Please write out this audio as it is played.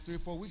3 or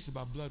 4 weeks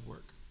about blood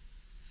work.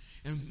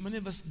 And many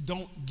of us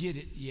don't get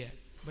it yet.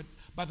 But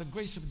by the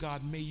grace of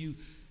God, may you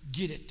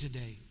get it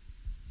today.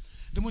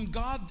 Then when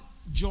God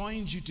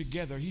joins you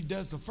together, he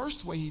does, the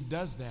first way he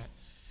does that,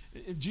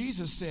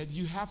 Jesus said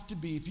you have to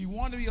be, if you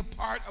want to be a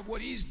part of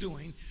what he's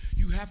doing,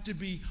 you have to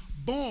be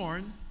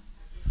born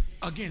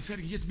again. Said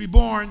you have to be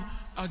born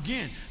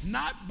again.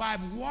 Not by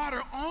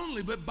water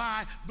only, but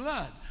by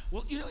blood.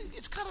 Well, you know,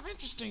 it's kind of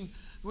interesting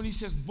when he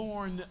says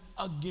born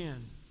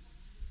again.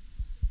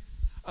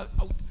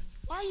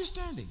 Why are you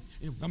standing?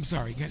 I'm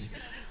sorry.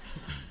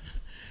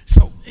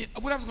 So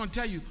what I was going to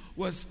tell you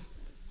was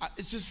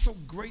it's just so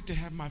great to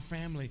have my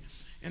family.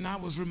 And I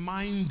was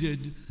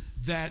reminded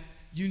that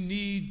you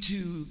need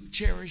to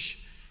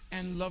cherish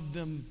and love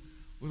them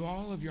with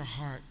all of your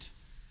heart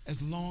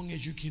as long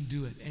as you can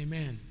do it.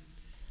 Amen.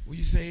 Will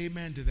you say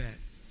amen to that?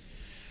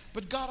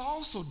 But God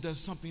also does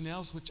something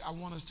else which I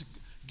want us to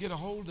get a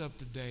hold of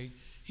today.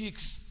 He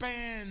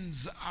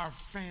expands our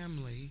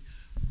family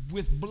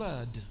with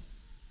blood.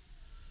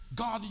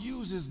 God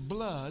uses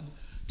blood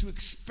to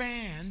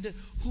expand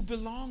who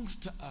belongs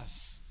to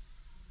us.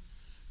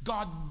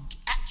 God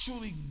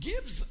actually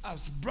gives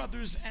us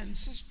brothers and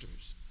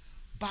sisters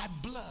by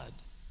blood,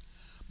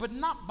 but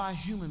not by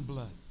human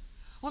blood.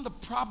 One of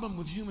the problems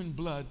with human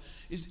blood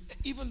is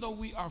even though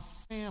we are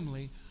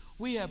family,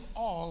 we have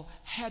all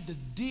had to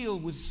deal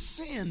with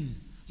sin.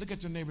 Look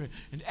at your neighbor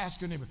and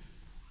ask your neighbor,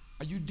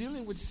 are you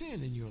dealing with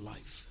sin in your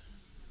life?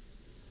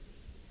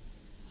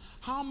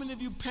 How many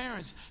of you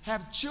parents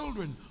have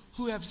children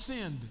who have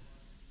sinned?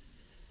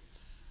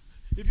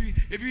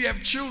 If you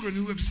have children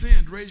who have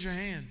sinned, raise your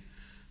hand.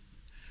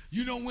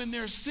 You know, when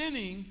they're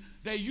sinning,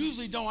 they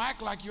usually don't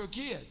act like your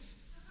kids.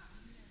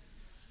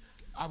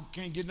 I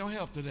can't get no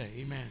help today,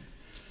 amen.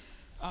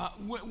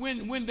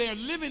 When they're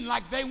living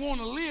like they want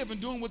to live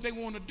and doing what they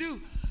want to do,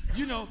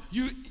 you know,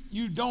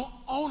 you don't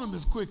own them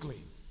as quickly.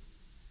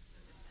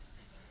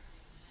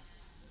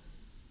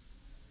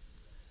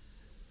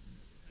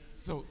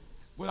 So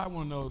what I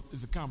want to know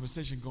is the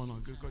conversation going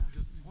on.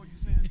 What are you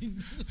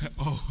saying?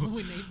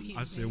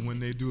 I said when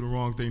they do the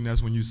wrong thing,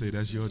 that's when you say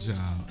that's your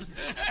child.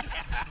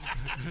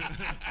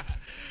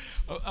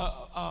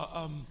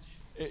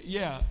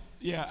 Yeah.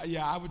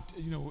 I would,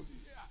 you know,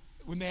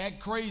 when they act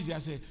crazy, I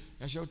say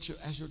that's your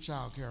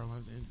child,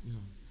 Carolyn. And, you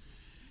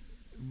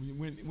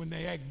know, when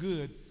they act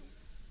good,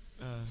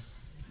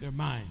 they're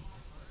mine.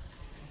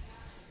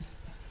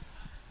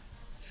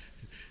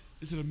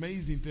 It's an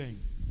amazing thing.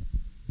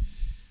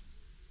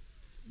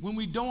 When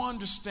we don't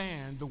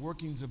understand the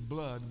workings of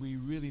blood, we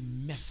really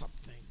mess up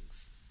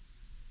things.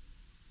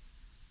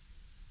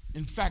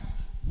 In fact,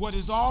 what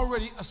is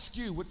already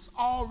askew, what's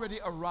already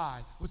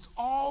awry, what's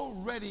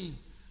already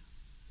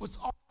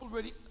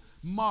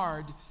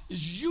marred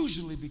is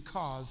usually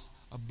because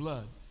of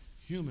blood,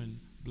 human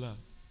blood.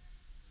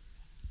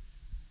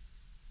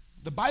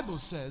 The Bible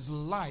says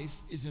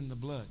life is in the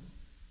blood.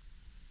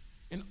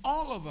 And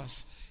all of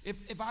us,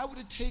 if I were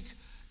to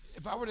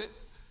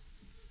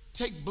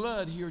take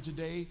blood here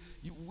today,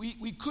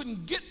 we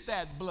couldn't get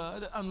that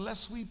blood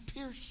unless we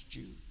pierced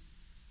you.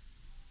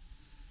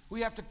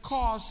 We have to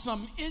cause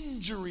some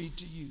injury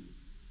to you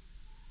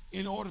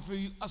in order for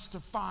us to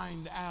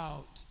find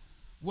out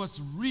what's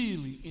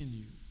really in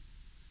you.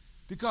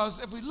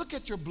 Because if we look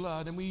at your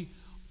blood and we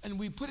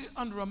put it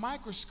under a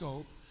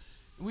microscope,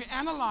 we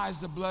analyze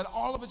the blood,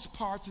 all of its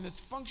parts and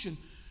its function,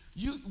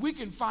 we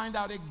can find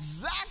out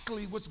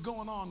exactly what's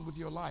going on with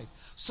your life.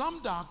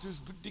 Some doctors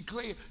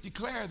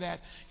declare that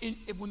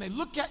when they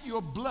look at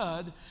your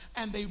blood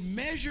and they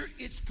measure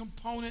its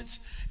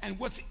components and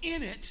what's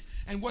in it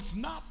and what's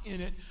not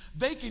in it,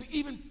 they can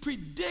even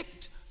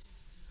predict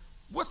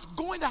what's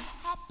going to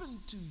happen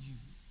to you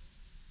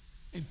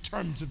in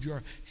terms of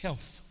your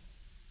health.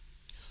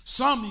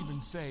 Some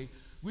even say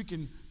we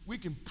can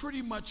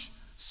pretty much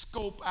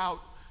scope out,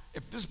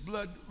 if this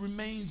blood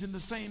remains in the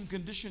same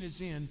condition it's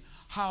in,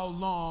 how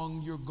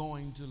long you're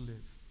going to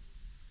live.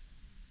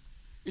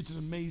 It's an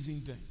amazing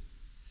thing.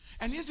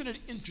 And isn't it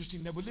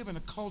interesting that we live in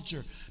a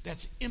culture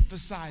that's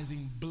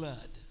emphasizing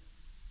blood?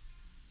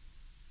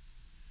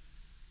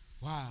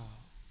 Wow.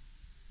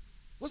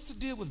 What's the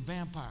deal with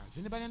vampires?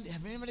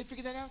 Have anybody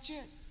figured that out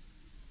yet?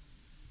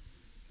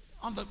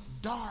 On the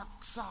dark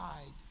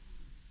side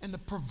and the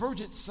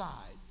perverted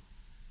side.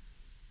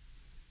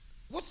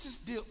 What's this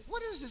deal?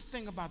 What is this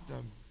thing about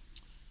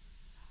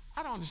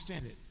I don't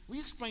understand it. Will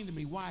you explain to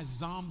me why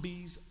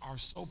zombies are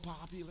so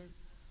popular?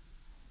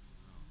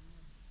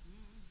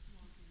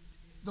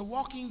 The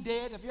Walking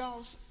Dead,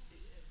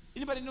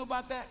 anybody know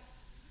about that?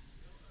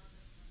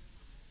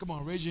 Come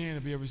on, raise your hand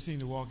if you ever seen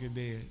The Walking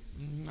Dead.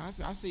 I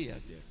see it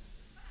out there.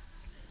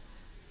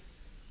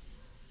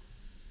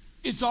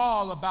 It's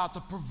all about the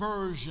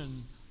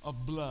perversion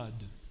of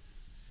blood.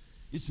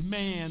 It's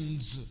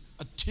man's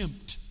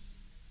attempt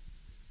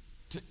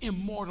to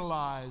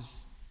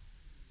immortalize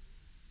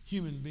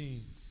human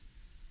beings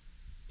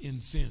in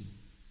sin.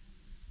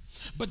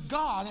 But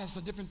God has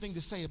a different thing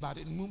to say about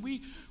it. And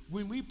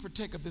when we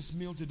partake of this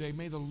meal today,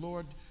 may the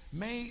Lord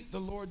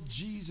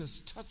Jesus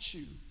touch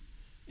you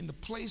in the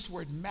place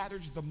where it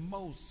matters the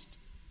most.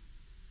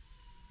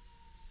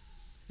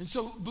 And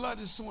so blood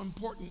is so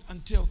important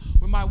until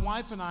when my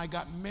wife and I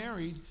got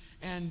married,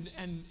 and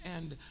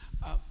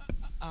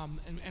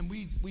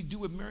we do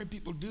what married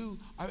people do.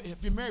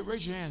 If you're married,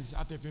 raise your hands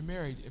out there. If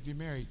you're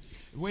married,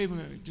 wave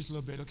them just a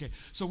little bit. Okay.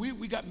 So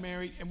we got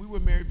married, and we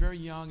were married very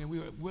young, and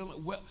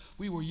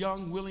we were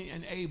young, willing,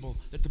 and able.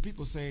 Let the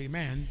people say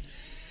amen.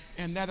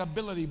 And that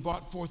ability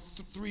brought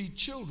forth 3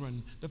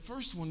 children. The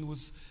first one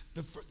was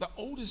the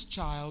oldest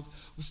child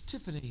was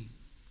Tiffany.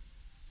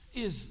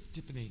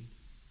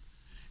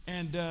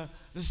 And the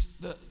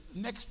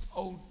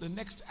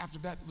next after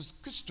that was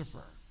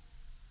Christopher.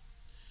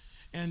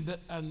 And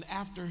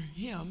after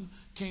him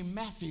came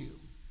Matthew.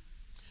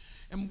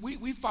 And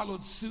we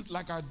followed suit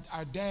like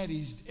our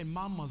daddies and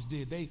mamas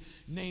did. They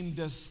named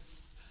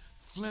us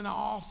Flynn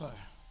Arthur,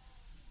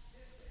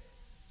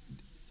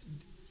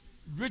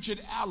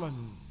 Richard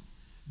Allen,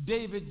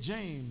 David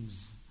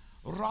James,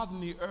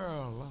 Rodney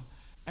Earl,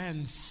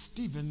 and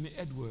Stephen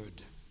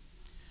Edward.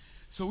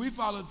 So we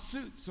followed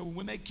suit. So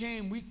when they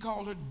came, we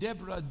called her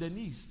Deborah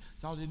Denise.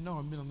 So I didn't know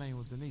her middle name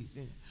was Denise.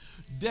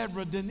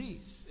 Deborah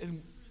Denise.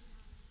 And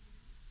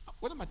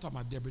what am I talking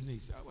about, Deborah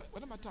Denise?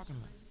 What am I talking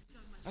about?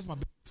 That's my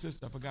big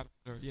sister. I forgot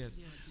her. Yes.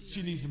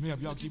 She needs some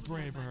help. Y'all keep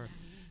praying for her.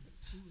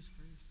 She was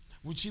first.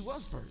 When she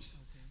was first.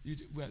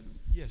 Okay. Well,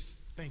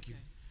 yes, thank you.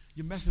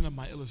 You're messing up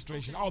my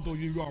illustration, although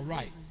you are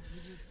right.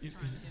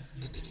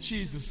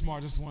 She's the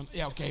smartest one.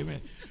 Yeah, okay,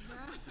 man.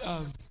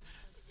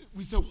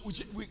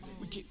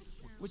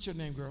 What's your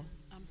name, girl?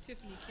 I'm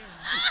Tiffany Carroll.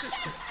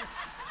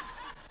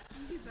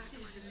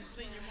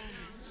 Senior moment.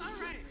 All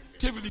right.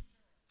 Tiffany.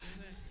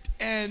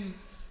 And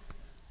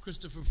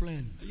Christopher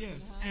Flynn.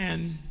 Yes.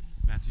 And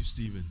Matthew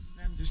Stephen.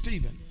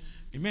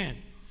 Amen.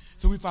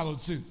 So we followed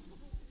suit.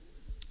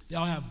 They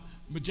all have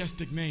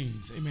majestic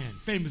names. Amen.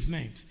 Famous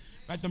names.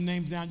 Write them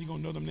names down. You're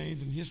going to know them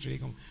names in history.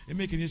 They're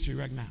making history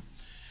right now.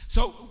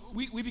 So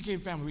we became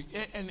family.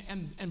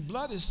 And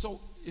blood is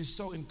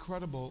so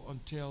incredible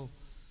until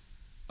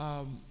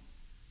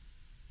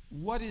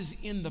what is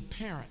in the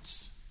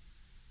parents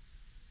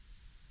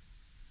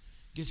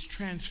gets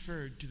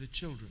transferred to the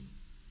children.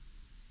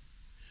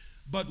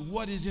 But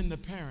what is in the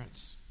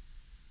parents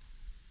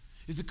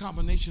is a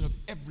combination of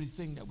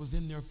everything that was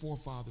in their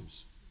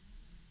forefathers.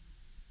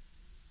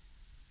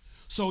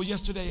 So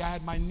yesterday I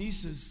had my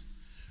nieces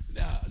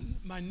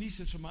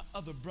from my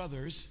other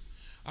brothers.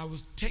 I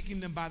was taking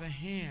them by the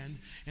hand,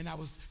 and I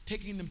was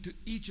taking them to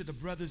each of the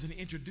brothers and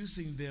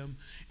introducing them,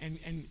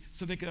 and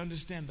so they could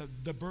understand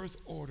the birth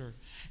order.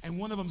 And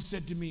one of them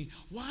said to me,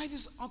 "Why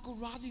does Uncle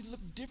Rodney look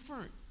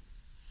different?"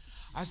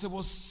 I said,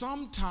 well,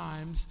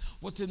 sometimes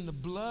what's in the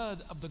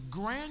blood of the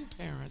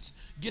grandparents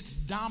gets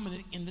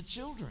dominant in the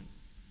children.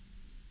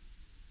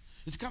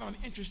 It's kind of an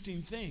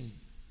interesting thing.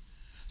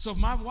 So if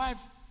my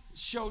wife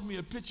showed you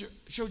a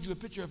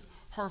picture of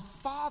her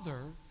father,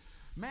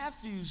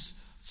 Matthew's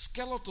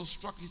skeletal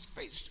structure, his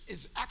face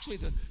is actually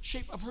the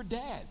shape of her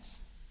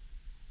dad's.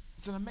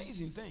 It's an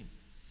amazing thing.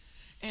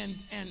 And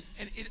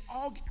it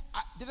all,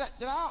 did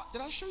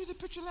I show you the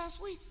picture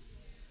last week?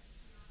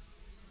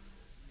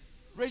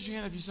 Raise your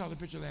hand if you saw the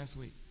picture last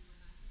week.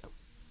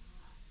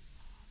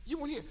 You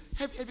weren't here.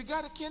 Have you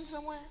got a Ken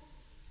somewhere?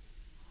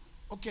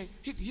 Okay,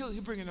 he'll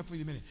bring it up for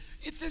you in a minute.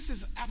 This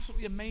is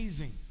absolutely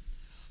amazing.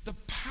 The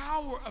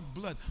power of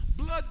blood.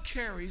 Blood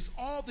carries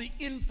all the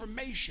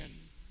information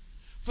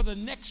for the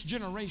next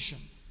generation.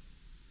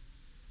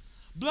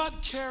 Blood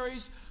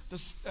carries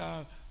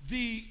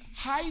the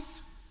height,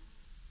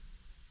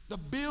 the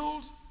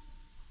build,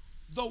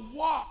 the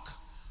walk.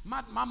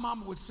 My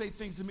mama would say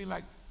things to me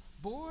like,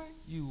 "Boy,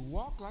 you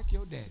walk like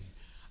your daddy."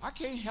 I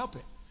can't help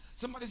it.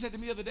 Somebody said to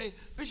me the other day,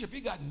 "Bishop,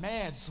 you got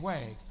mad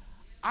swag."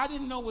 I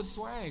didn't know what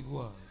swag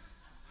was.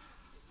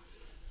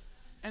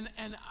 And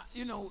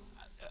you know,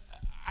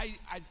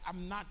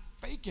 I'm not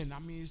faking. I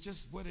mean, it's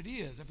just what it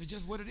is. If it's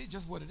just what it is,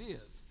 just what it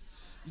is.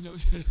 You know.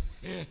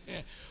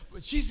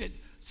 But she said,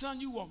 "Son,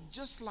 you walk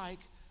just like,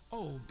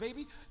 oh,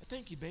 baby,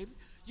 thank you, baby.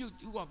 You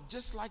walk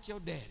just like your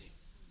daddy."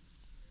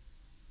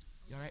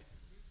 You all right?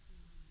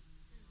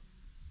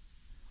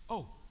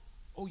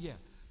 Oh yeah,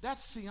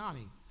 that's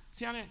Siani.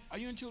 Siani, are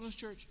you in children's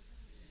church?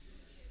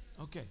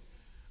 Okay.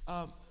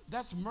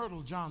 That's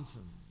Myrtle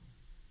Johnson.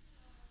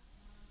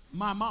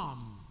 My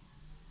mom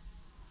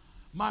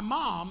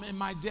and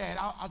my dad,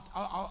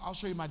 I'll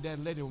show you my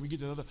dad later when we get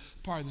to the other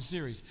part of the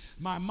series.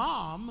 My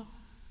mom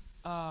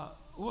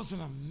was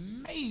an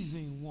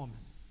amazing woman.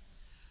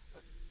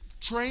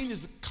 Trained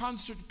as a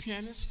concert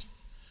pianist,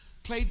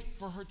 played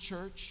for her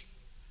church,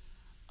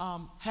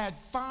 had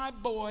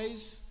 5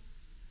 boys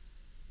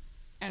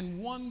and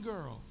 1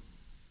 girl.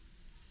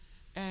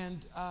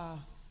 And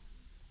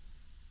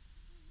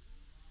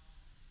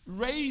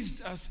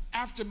raised us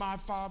after my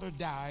father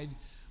died.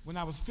 When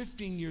I was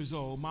 15 years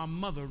old, my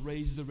mother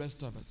raised the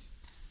rest of us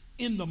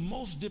in the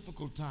most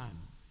difficult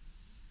time.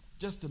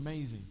 Just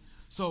amazing.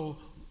 So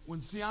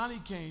when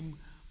Siani came,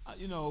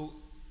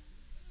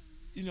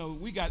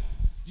 we got,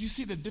 you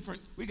see the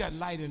different, we got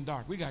light and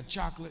dark. We got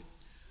chocolate.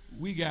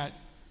 We got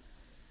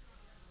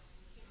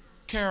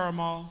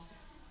caramel.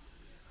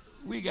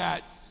 We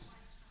got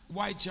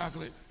white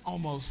chocolate,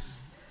 almost.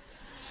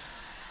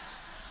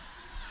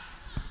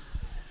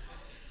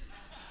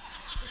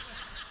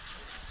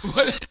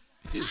 What?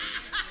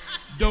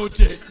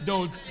 Dolce.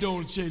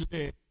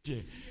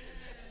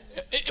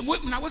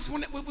 Now,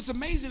 what's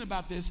amazing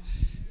about this,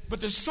 but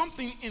there's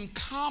something in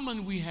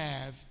common we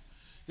have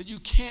that you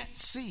can't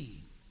see,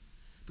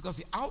 because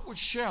the outward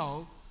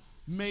shell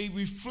may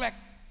reflect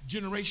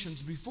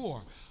generations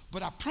before.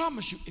 But I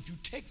promise you, if you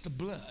take the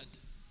blood,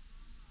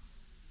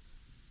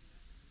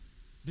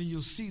 then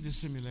you'll see the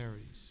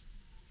similarities.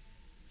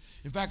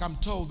 In fact, I'm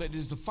told that it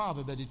is the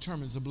father that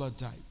determines the blood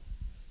type.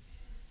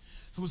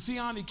 So when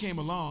Siani came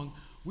along,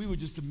 we were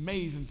just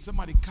amazed, and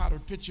somebody caught her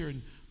picture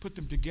and put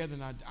them together,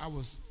 and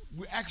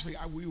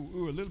we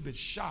were a little bit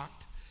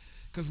shocked,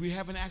 because we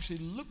haven't actually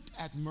looked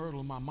at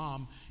Myrtle, my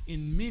mom,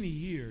 in many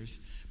years.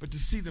 But to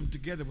see them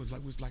together was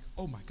like,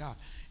 oh my God.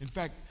 In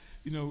fact,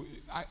 you know,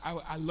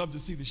 I love to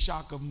see the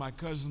shock of my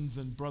cousins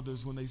and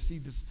brothers when they see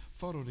this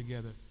photo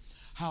together.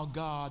 How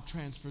God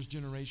transfers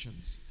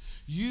generations.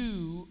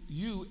 You,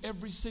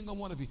 every single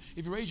one of you.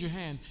 If you raise your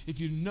hand,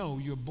 if you know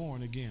you're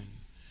born again.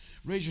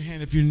 Raise your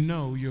hand if you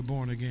know you're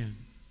born again.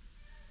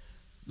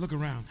 Look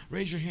around.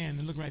 Raise your hand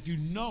and look around if you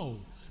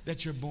know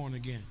that you're born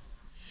again.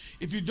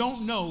 If you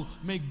don't know,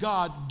 may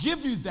God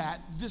give you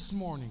that this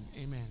morning.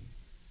 Amen.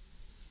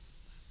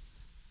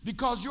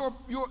 Because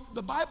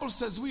the Bible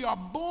says we are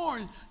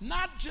born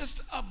not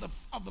just of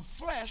the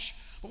flesh,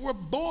 but we're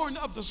born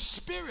of the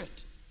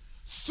Spirit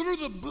through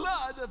the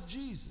blood of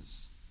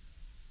Jesus.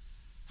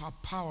 How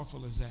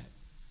powerful is that?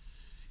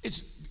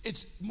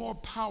 It's more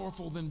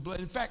powerful than blood.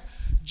 In fact,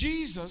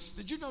 Jesus,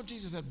 did you know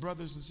Jesus had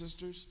brothers and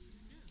sisters?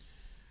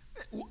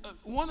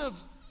 One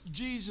of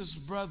Jesus'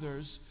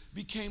 brothers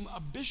became a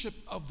bishop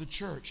of the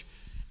church,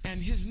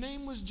 and his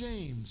name was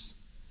James.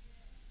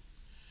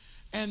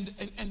 And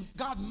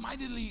God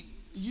mightily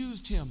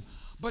used him.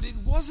 But it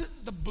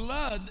wasn't the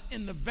blood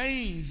in the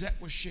veins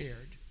that was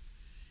shared.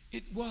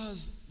 It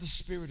was the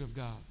Spirit of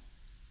God.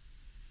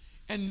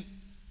 And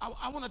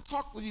I want to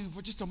talk with you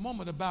for just a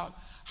moment about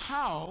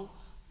how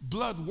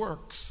blood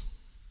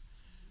works.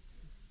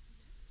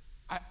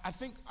 I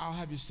think I'll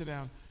have you sit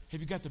down.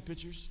 Have you got the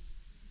pictures?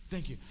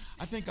 Thank you.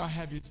 I think I'll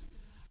have you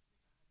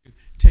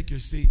take your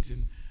seats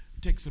and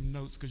take some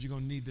notes, because you're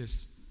going to need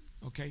this,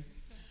 okay?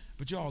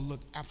 But you all look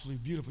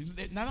absolutely beautiful.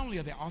 Not only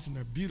are they awesome,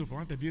 they're beautiful.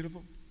 Aren't they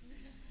beautiful?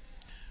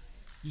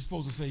 You're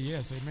supposed to say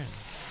yes, amen.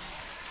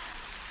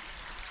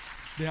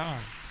 They are.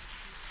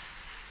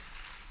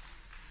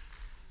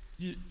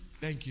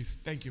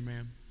 Thank you,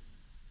 ma'am.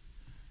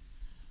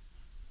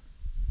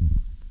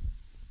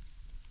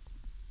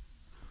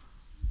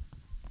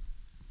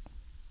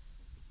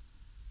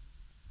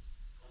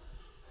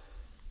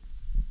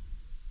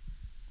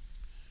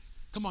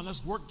 Come on,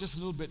 let's work just a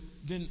little bit.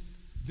 Then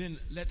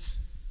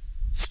let's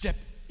step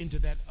into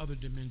that other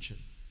dimension.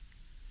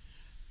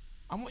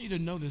 I want you to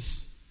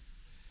notice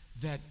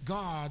that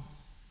God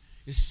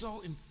is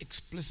so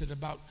explicit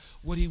about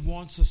what he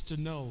wants us to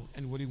know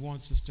and what he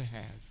wants us to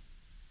have.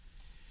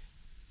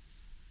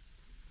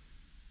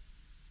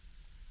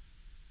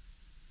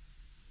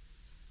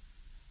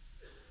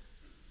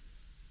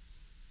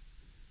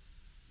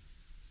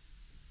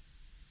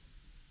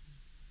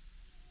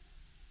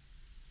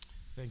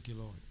 Thank you,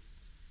 Lord.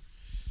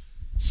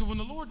 So when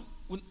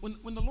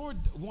the Lord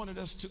wanted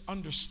us to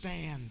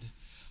understand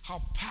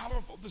how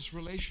powerful this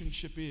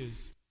relationship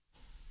is,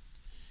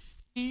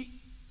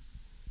 he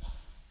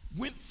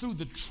went through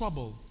the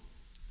trouble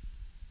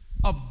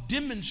of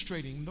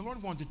demonstrating. The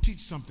Lord wanted to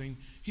teach something.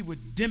 He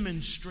would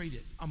demonstrate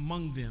it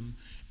among them,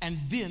 and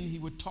then he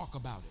would talk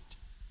about it.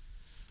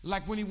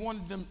 Like when he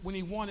wanted them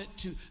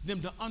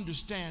to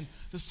understand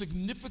the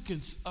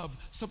significance of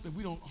something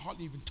we don't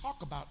hardly even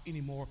talk about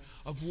anymore,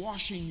 of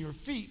washing your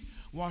feet.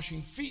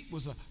 Washing feet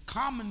was a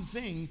common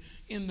thing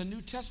in the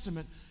New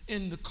Testament,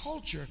 in the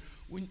culture.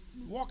 When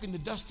walking the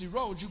dusty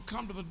roads, you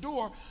come to the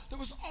door, there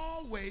was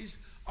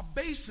always a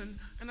basin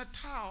and a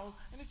towel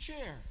and a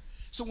chair.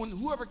 So when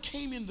whoever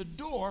came in the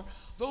door,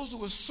 those who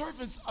were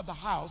servants of the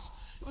house,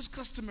 it was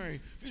customary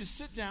for you to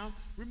sit down,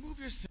 remove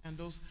your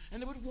sandals, and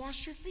they would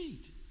wash your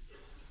feet.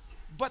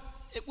 But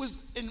it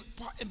was, and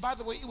by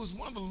the way, it was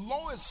one of the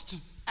lowest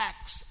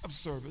acts of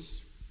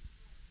service.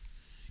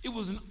 It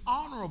was an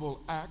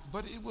honorable act,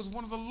 but it was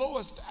one of the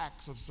lowest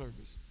acts of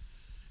service.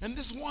 And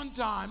this one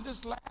time,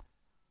 this lad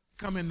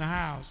come in the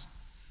house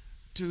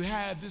to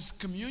have this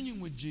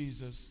communion with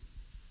Jesus.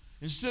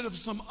 Instead of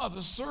some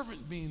other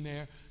servant being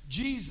there,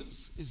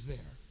 Jesus is there.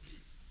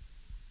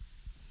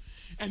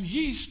 And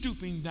he's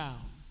stooping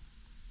down.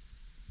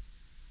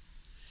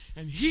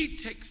 And he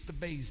takes the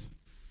basin.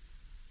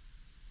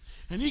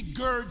 And he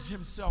girds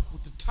himself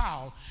with the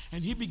towel,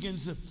 and he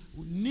begins to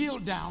kneel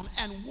down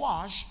and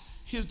wash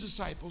his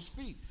disciples'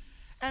 feet.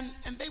 And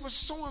they were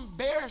so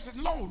embarrassed.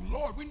 And, no,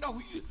 Lord, we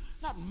know you,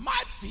 not my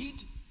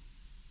feet.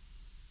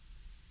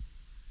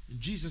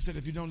 And Jesus said,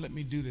 if you don't let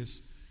me do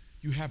this,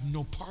 you have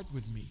no part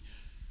with me.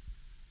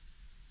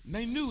 And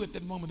they knew at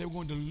that moment they were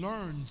going to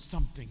learn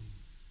something.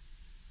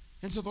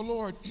 And so the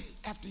Lord,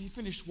 after he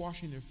finished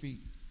washing their feet,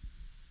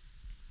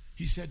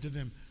 he said to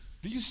them,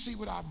 do you see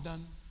what I've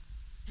done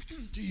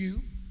to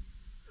you?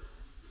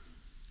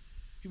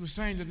 He was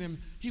saying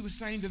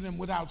to them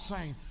without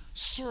saying,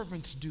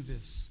 servants do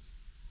this.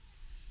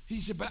 He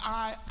said, but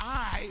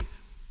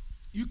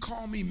you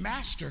call me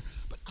master,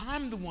 but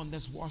I'm the one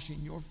that's washing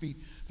your feet,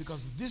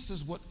 because this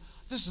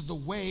is the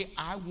way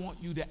I want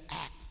you to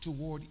act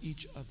toward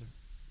each other.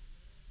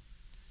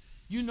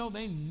 You know,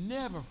 they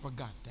never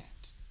forgot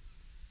that.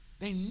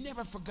 They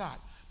never forgot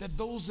that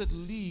those that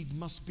lead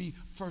must be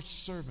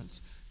first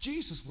servants.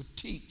 Jesus would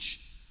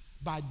teach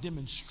by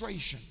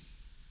demonstration.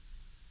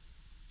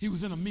 He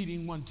was in a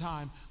meeting one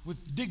time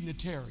with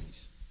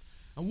dignitaries.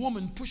 A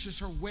woman pushes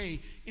her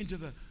way into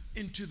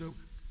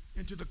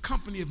the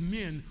company of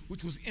men,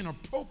 which was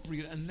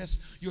inappropriate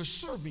unless you're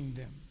serving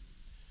them.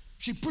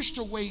 She pushed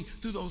her way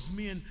through those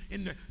men,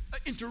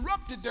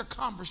 interrupted their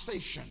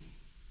conversation,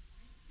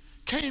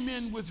 came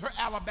in with her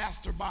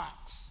alabaster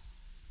box,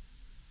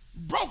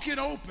 broke it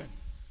open,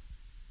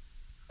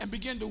 and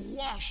began to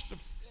wash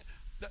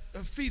the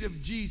feet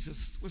of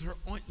Jesus with her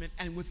ointment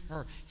and with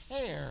her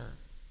hair.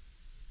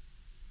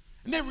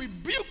 And they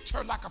rebuked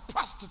her like a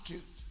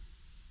prostitute.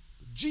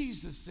 But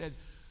Jesus said,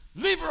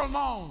 leave her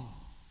alone.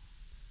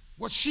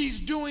 What she's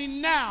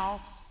doing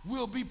now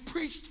will be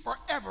preached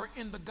forever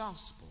in the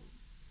gospel.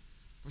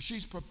 For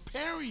she's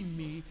preparing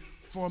me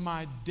for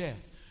my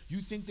death.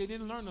 You think they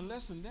didn't learn a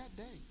lesson that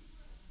day?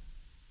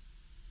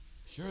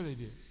 Sure they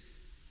did.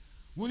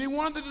 When he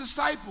wanted the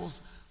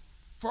disciples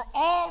for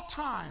all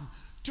time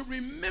to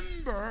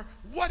remember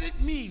what it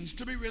means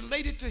to be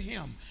related to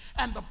him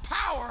and the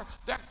power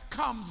that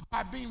comes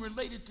by being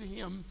related to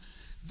him,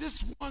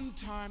 this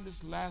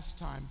last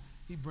time,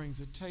 he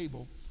brings a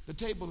table. The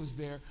table is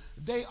there.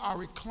 They are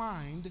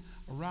reclined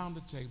around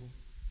the table.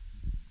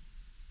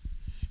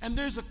 And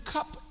there's a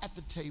cup at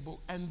the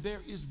table, and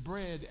there is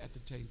bread at the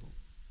table.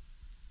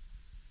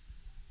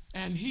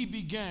 And he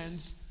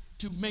begins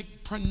to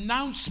make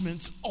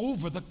pronouncements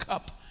over the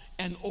cup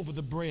and over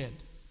the bread.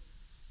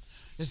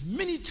 There's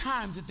many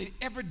times that they've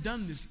ever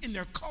done this in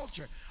their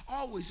culture.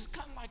 Always. It's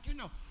kind of like,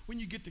 when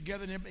you get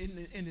together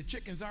and the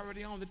chicken's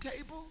already on the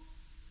table.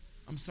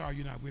 I'm sorry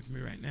you're not with me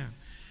right now.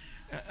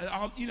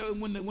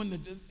 When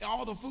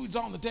all the food's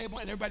on the table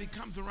and everybody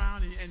comes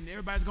around and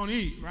everybody's going to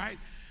eat, right?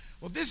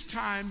 Well, this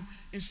time,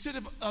 instead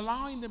of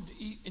allowing them to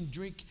eat and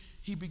drink,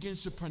 he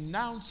begins to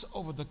pronounce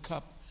over the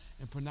cup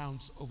and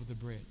pronounce over the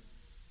bread.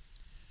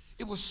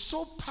 It was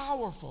so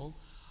powerful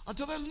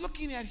until they're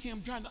looking at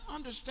him trying to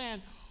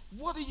understand,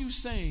 what are you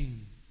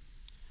saying?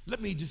 Let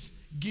me just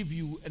give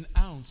you an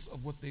ounce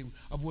of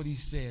what he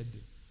said.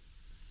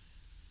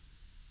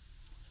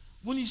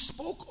 When he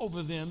spoke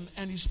over them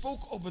and he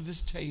spoke over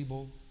this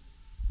table,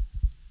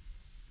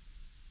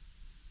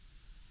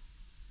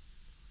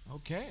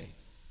 okay.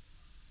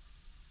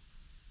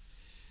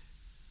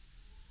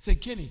 Say,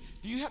 Kenny,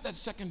 do you have that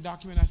second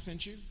document I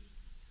sent you?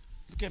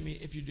 Look at me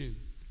if you do.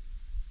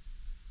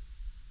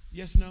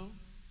 Yes, no?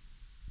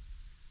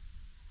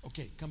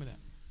 Okay, coming up.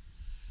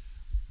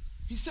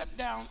 He sat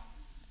down.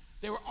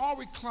 They were all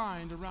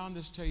reclined around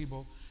this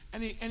table,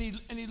 and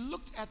he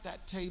looked at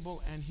that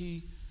table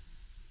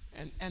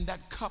and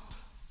that cup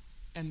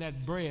and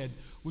that bread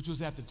which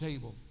was at the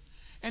table,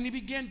 and he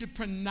began to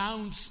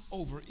pronounce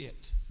over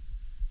it.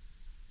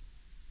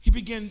 He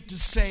began to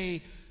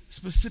say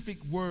specific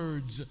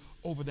words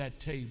over that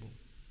table.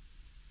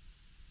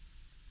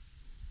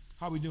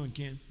 How we doing,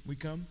 Ken? We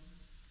come?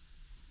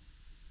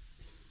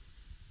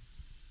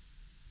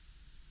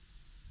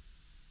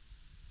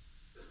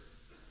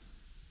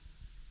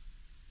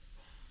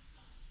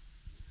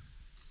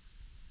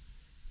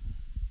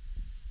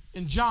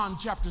 In John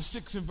chapter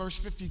 6 and verse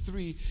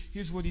 53,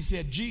 here's what he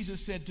said.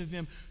 Jesus said to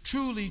them,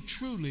 truly,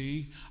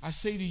 truly, I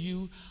say to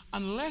you,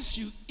 unless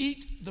you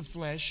eat the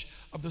flesh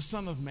of the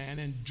Son of Man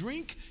and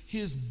drink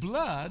his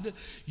blood,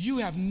 you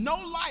have no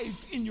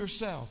life in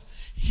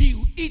yourself. He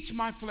who eats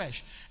my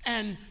flesh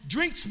and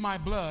drinks my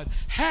blood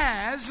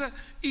has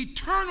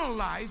eternal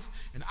life,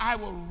 and I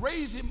will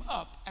raise him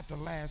up at the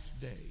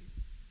last day.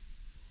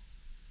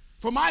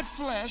 For my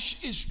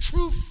flesh is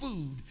true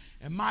food,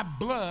 and my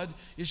blood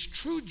is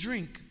true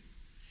drink.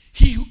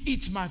 He who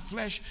eats my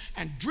flesh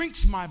and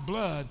drinks my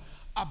blood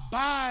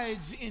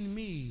abides in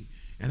me,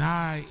 and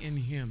I in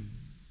him.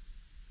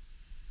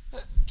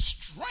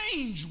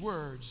 Strange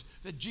words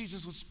that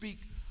Jesus would speak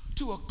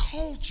to a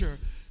culture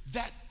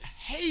that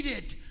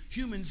hated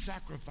human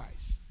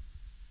sacrifice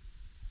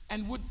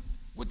and would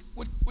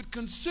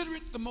consider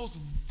it the most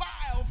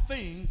vile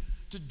thing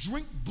to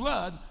drink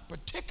blood,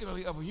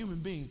 particularly of a human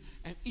being,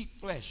 and eat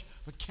flesh.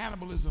 But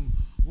cannibalism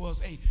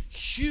was a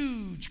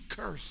huge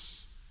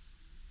curse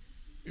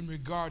in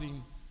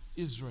regarding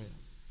Israel.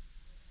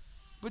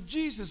 But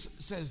Jesus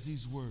says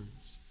these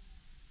words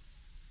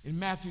in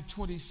Matthew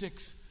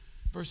 26,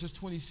 verses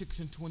 26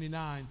 and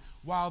 29.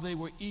 While they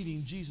were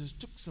eating, Jesus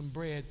took some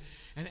bread,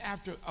 and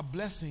after a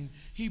blessing,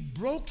 he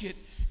broke it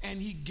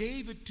and he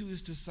gave it to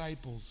his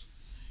disciples.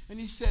 And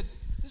he said,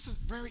 this is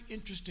very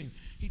interesting.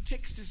 He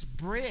takes this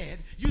bread,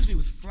 usually it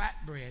was flat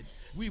bread.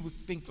 We would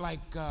think like,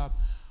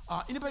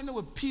 anybody know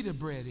what pita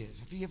bread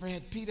is? Have you ever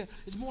had pita?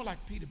 It's more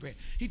like pita bread.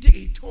 He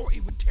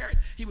would tear it,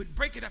 he would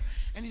break it up.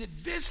 And he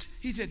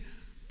said,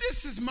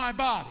 this is my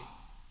body.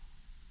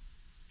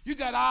 You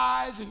got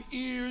eyes and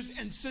ears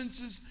and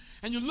senses,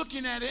 and you're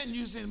looking at it and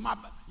you're saying,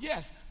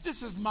 yes,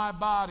 this is my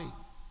body.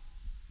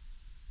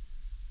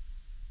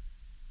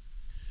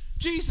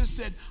 Jesus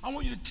said, I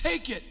want you to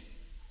take it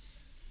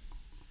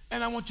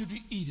and I want you to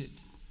eat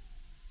it.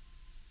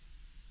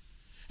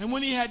 And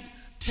when he had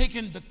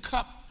taken the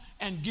cup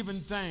and given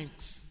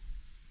thanks,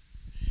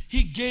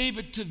 he gave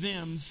it to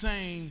them,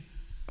 saying,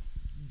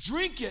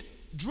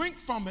 drink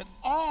from it,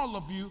 all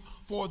of you,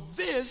 for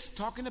this,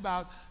 talking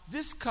about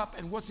this cup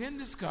and what's in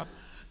this cup,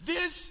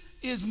 this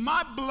is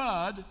my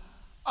blood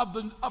of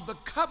the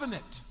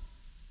covenant,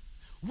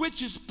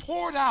 which is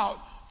poured out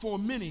for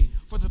many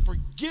for the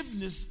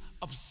forgiveness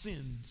of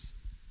sins.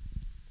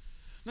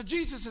 Now,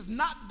 Jesus has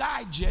not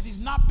died yet. He's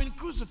not been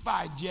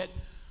crucified yet.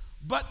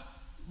 But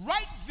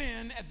right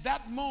then, at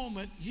that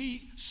moment,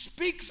 he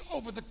speaks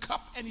over the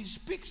cup and he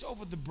speaks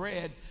over the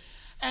bread.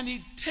 And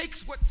he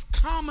takes what's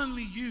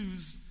commonly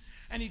used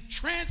and he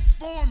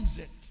transforms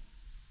it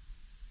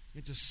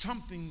into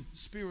something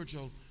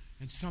spiritual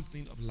and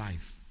something of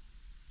life.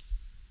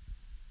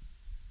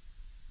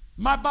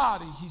 My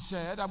body, he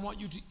said, I want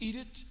you to eat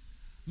it.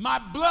 My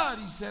blood,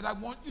 he said, I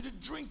want you to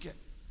drink it.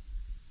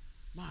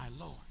 My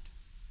Lord.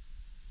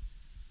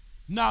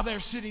 Now they're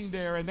sitting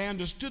there and they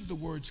understood the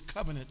words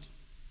covenant.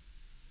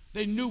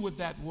 They knew what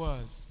that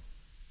was.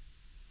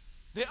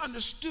 They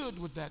understood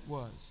what that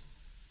was.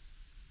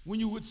 When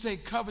you would say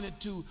covenant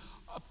to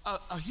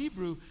a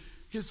Hebrew,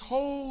 his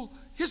whole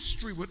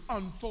history would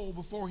unfold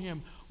before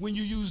him when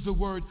you use the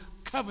word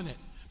covenant,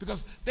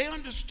 because they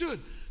understood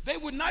they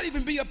would not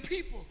even be a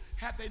people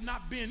had they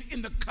not been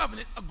in the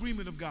covenant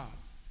agreement of God.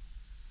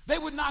 They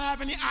would not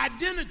have any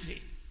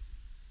identity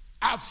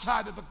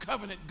outside of the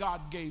covenant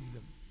God gave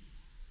them.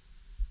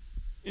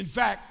 In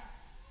fact,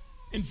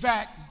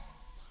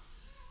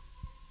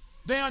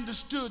 they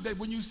understood that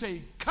when you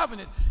say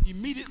covenant,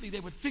 immediately they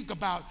would think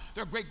about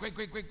their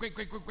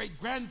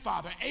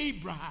great-great-great-great-great-great-great-grandfather,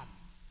 Abraham,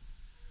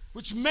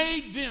 which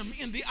made them,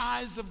 in the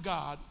eyes of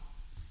God,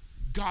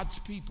 God's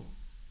people.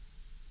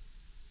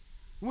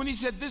 When he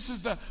said, this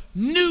is the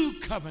new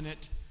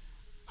covenant,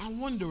 I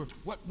wonder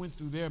what went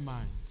through their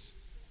minds.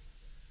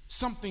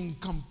 Something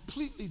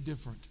completely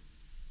different.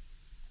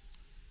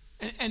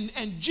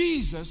 And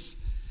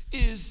Jesus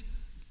is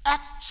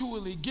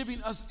actually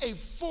giving us a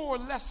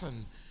lesson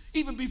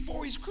even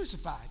before he's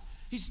crucified.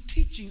 He's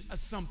teaching us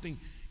something,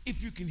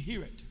 if you can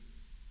hear it.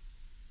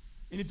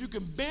 And if you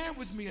can bear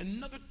with me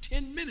another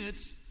 10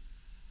 minutes,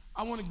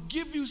 I want to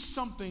give you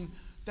something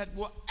that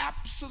will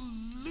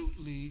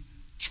absolutely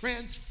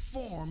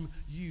transform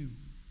you.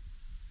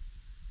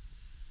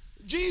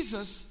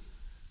 Jesus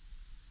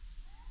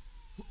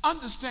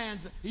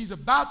understands that he's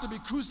about to be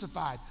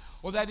crucified,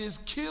 or that is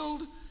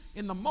killed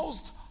in the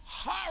most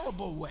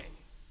horrible way.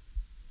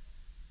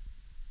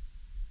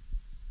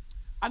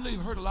 I know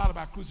you've heard a lot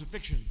about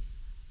crucifixion,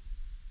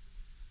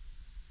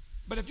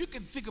 but if you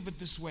can think of it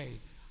this way,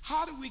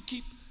 how do we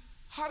keep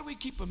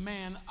a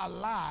man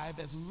alive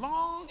as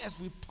long as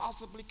we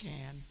possibly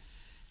can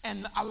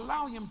and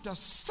allow him to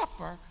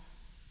suffer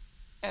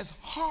as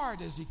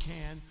hard as he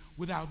can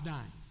without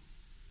dying?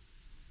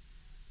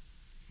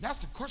 That's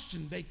the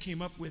question they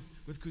came up with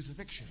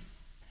crucifixion.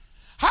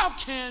 How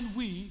can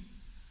we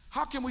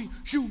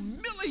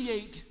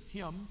humiliate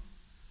him?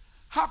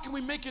 How can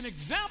we make an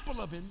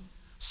example of him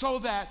so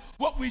that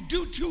what we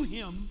do to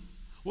him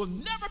will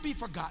never be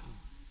forgotten?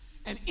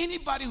 And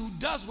anybody who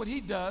does what he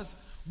does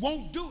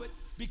won't do it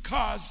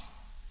because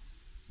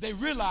they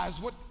realize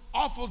what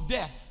awful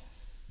death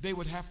they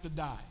would have to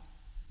die.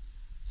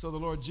 So the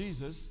Lord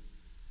Jesus,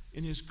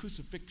 in his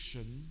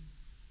crucifixion,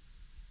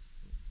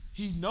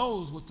 he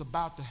knows what's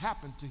about to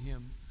happen to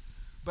him,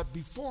 but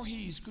before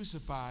he is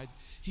crucified,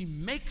 he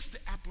makes the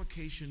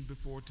application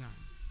before time.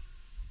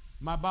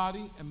 My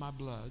body and my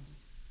blood,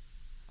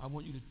 I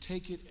want you to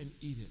take it and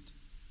eat it,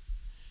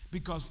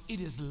 because it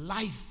is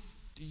life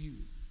to you.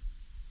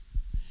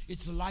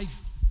 It's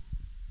life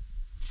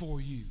for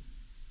you.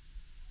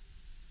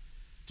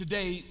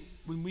 Today,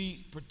 when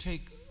we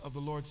partake of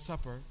the Lord's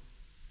Supper,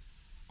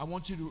 I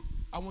want you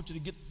to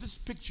get this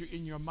picture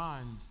in your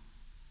mind.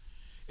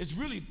 It's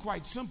really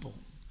quite simple.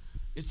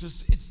 It's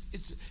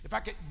if I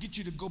could get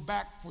you to go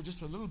back for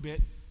just a little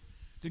bit,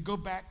 to go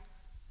back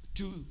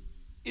to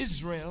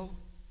Israel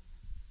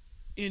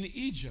in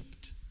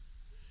Egypt,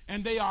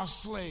 and they are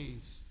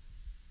slaves.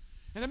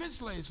 And they've been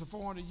slaves for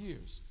 400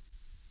 years.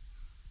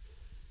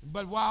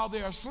 But while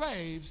they are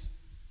slaves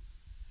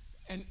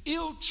and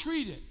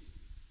ill-treated,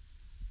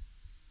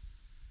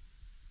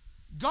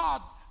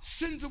 God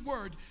sends a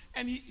word,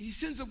 and he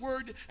sends a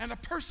word and a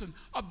person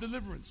of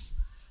deliverance.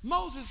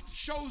 Moses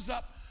shows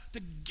up to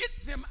get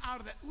them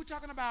out of that. We're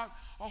talking about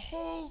a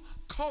whole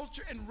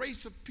culture and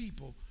race of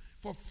people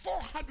for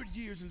 400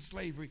 years in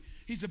slavery.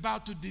 He's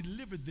about to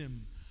deliver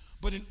them.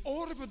 But in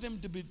order for them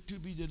to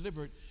be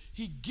delivered,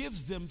 he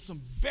gives them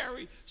some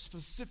very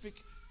specific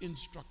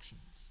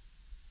instructions.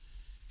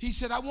 He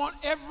said, I want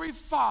every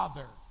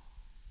father,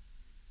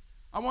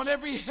 I want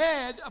every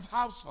head of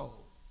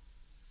household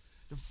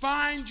to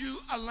find you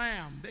a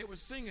lamb.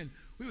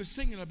 We were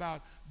singing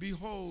about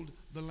Behold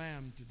the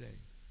Lamb today.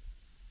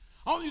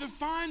 I want you to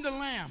find a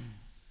lamb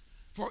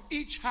for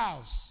each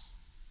house.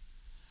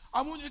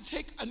 I want you to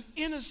take an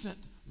innocent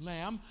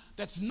lamb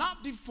that's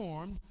not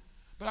deformed,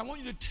 but I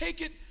want you to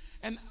take it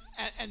and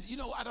you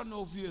know, I don't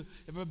know if you've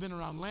ever been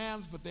around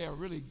lambs, but they are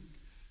really,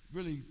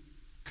 really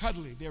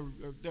cuddly.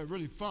 They're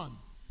really fun.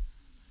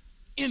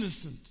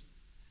 Innocent.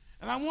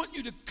 And I want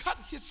you to cut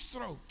his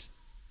throat.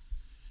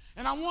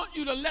 And I want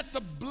you to let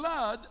the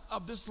blood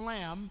of this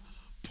lamb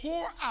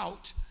pour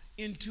out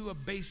into a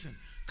basin.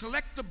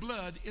 Collect the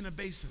blood in a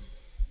basin.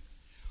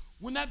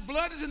 When that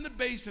blood is in the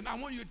basin, I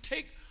want you to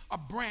take a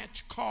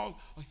branch called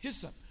a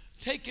hyssop.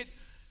 Take it,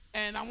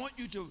 and I want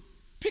you to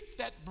pick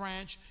that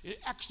branch. It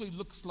actually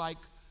looks like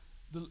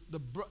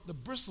the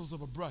bristles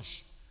of a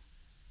brush.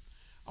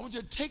 I want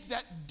you to take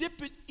that,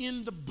 dip it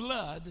in the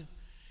blood,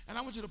 and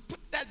I want you to put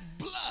that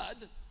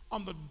blood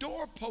on the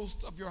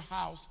doorpost of your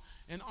house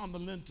and on the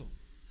lintel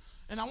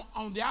and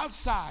on the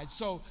outside.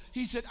 So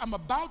he said, I'm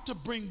about to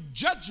bring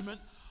judgment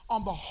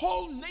on the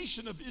whole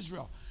nation of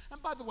Israel.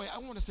 And by the way, I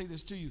want to say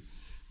this to you.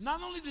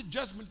 Not only did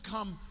judgment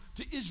come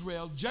to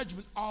Israel,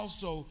 judgment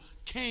also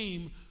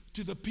came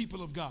to the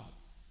people of God.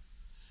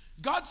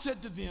 God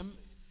said to them,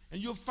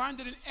 and you'll find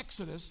it in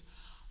Exodus,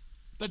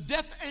 the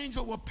death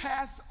angel will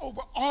pass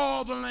over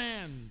all the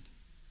land.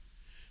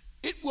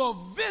 It will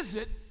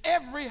visit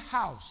every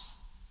house.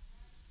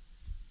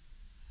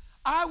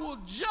 I will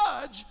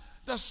judge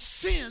the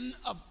sin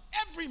of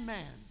every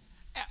man,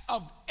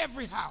 of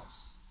every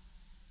house.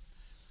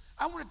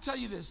 I want to tell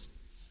you this.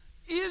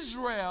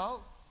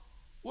 Israel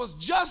was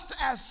just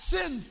as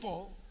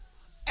sinful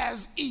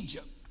as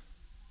Egypt.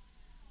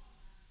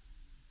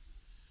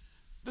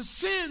 The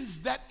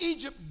sins that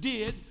Egypt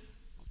did,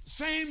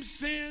 same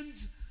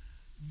sins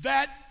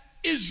that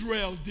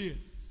Israel did.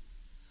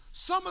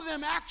 Some of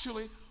them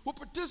actually were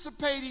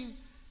participating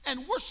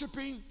and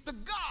worshiping the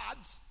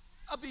gods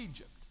of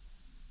Egypt.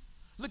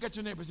 Look at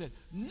your neighbor and say,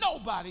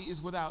 nobody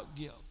is without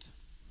guilt.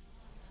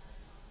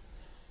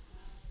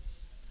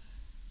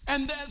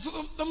 And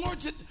so the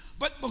Lord said,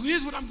 but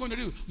here's what I'm going to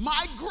do.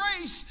 My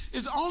grace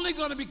is only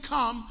going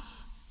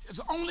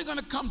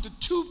to come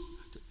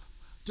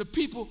to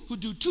people who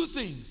do two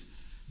things.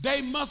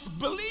 They must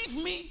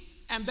believe me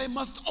and they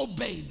must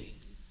obey me.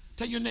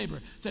 Tell your neighbor,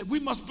 say, we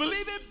must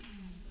believe him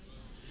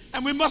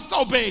and we must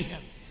obey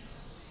him.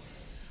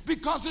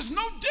 Because there's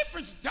no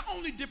difference. The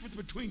only difference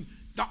between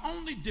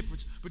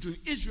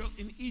Israel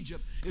and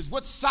Egypt is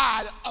what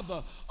side of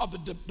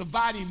the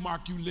dividing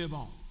mark you live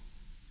on.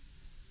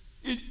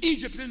 In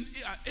Egypt and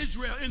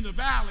Israel in the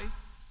valley,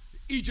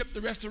 Egypt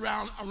the rest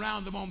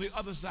around them on the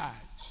other side.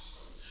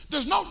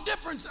 There's no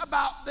difference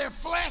about their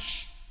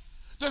flesh.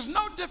 There's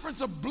no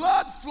difference of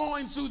blood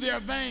flowing through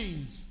their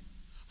veins.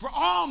 For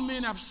all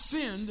men have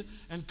sinned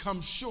and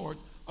come short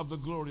of the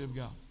glory of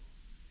God.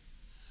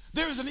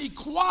 There is an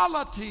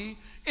equality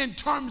in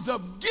terms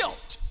of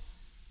guilt.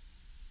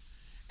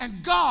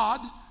 And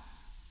God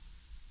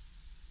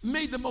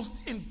made the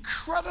most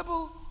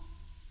incredible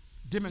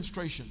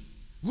demonstration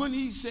when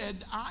he said,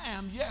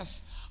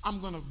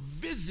 I'm going to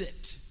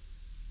visit.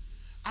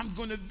 I'm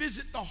going to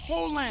visit the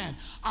whole land.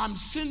 I'm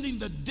sending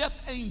the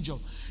death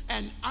angel,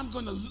 and I'm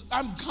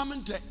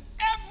coming to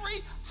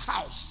every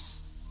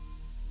house.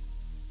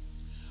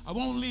 I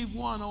won't leave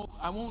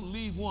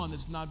one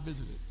that's not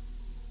visited.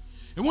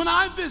 And when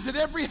I visit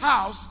every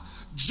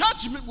house,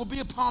 judgment will be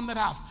upon that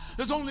house.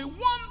 There's only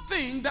one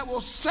thing that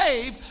will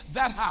save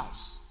that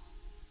house,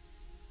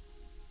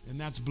 and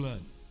that's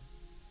blood.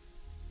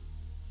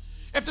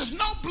 If there's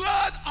no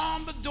blood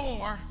on the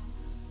door,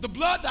 the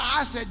blood that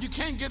I said, you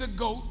can't get a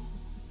goat,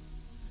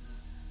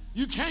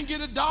 you can't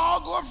get a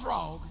dog or a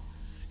frog.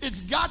 It's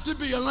got to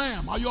be a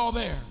lamb. Are you all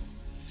there?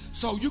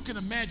 So you can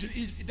imagine,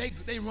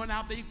 they run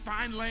out, they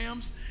find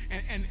lambs,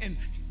 and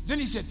then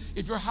he said,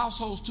 if your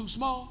household's too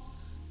small,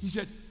 he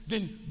said,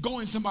 then go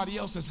in somebody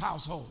else's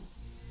household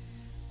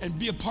and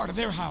be a part of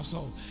their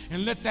household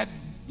and let that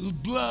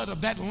blood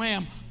of that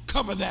lamb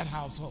cover that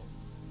household.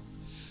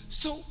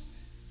 So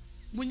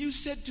when you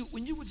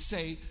would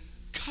say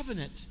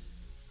covenant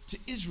to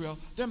Israel,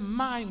 their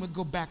mind would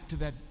go back to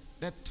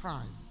that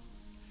time.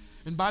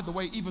 And by the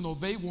way, even though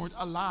they weren't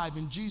alive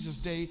in Jesus'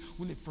 day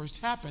when it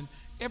first happened,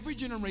 every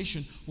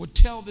generation would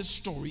tell this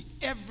story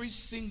every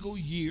single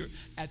year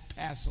at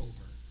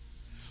Passover.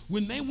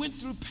 When they went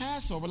through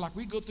Passover, like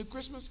we go through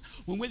Christmas,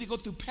 when they go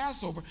through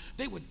Passover,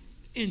 they would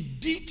in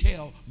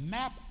detail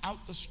map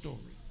out the story.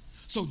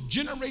 So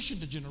generation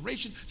to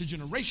generation to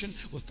generation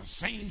was the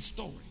same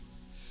story.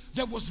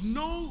 There was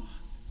no,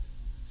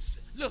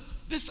 look,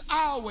 this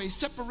aisleway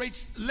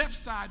separates left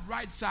side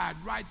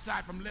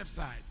from left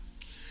side.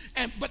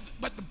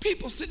 But the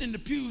people sitting in the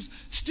pews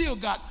still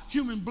got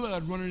human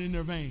blood running in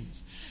their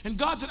veins. And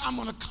God said, I'm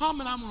going to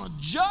come and I'm going to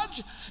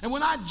judge. And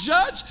when I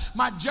judge,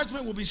 my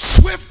judgment will be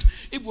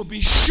swift, it will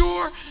be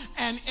sure,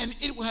 and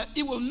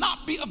it will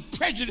not be of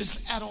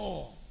prejudice at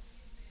all.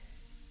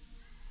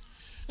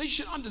 Now you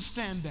should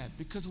understand that,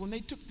 because when they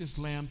took this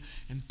lamb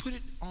and put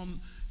it on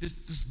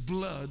this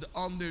blood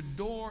on their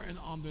door and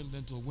on their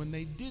lintel, when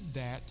they did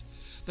that,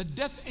 the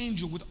death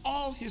angel with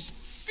all his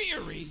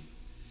fury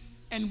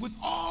and with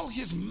all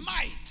his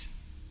might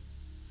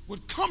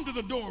would come to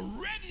the door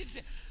ready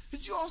to.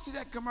 Did you all see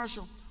that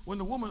commercial when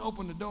the woman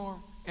opened the door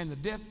and the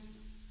death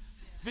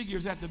figure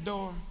is at the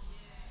door?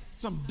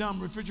 Some dumb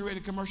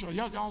refrigerator commercial.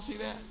 Y'all see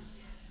that?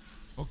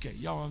 Okay,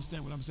 y'all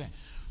understand what I'm saying.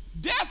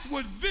 Death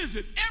would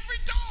visit every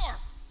door.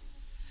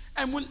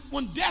 And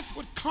when death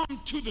would come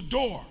to the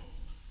door,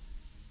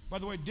 by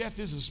the way, death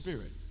is a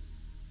spirit.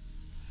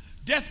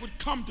 Death would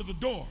come to the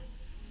door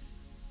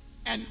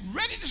and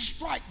ready to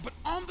strike, but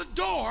on the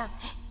door,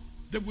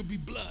 there would be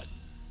blood.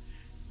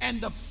 And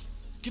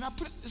can I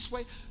put it this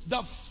way?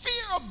 The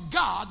fear of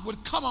God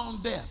would come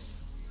on death.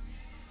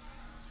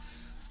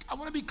 I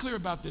want to be clear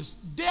about this.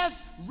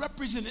 Death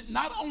represented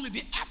not only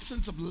the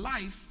absence of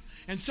life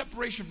and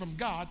separation from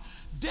God,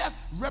 death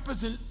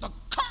represented the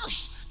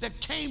curse that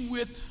came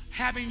with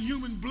having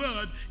human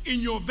blood in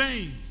your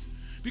veins.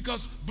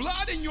 Because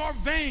blood in your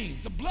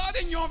veins, the blood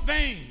in your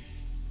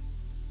veins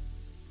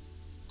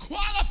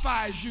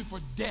qualifies you for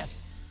death.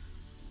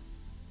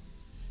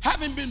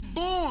 Having been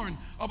born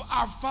of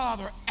our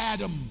father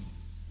Adam,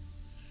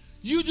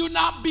 you do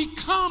not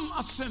become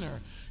a sinner.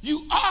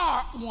 You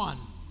are one.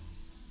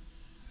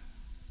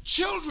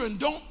 Children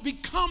don't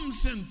become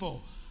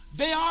sinful.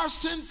 They are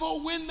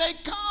sinful when they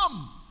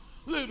come.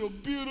 Little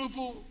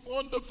beautiful,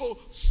 wonderful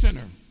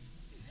sinner.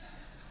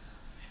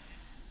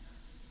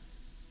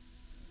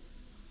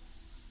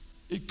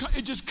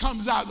 It just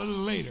comes out a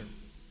little later.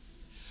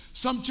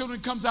 Some children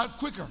comes out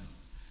quicker.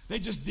 They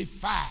just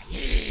defy.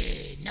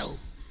 No.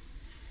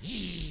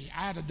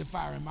 I had a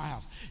defier in my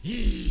house.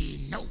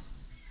 No.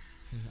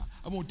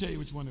 I won't tell you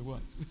which one it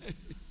was.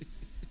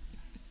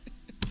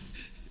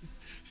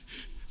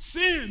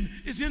 Sin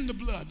is in the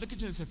blood. Look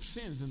at you and say,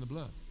 sin is in the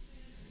blood.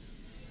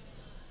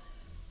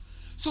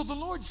 So the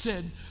Lord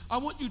said, I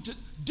want you to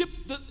dip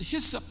the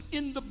hyssop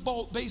in the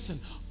basin.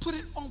 Put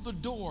it on the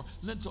door,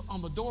 lintel,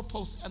 on the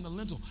doorpost and the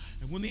lintel.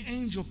 And when the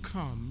angel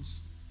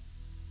comes,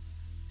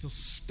 he'll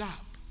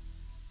stop.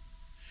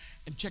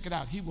 And check it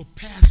out. He will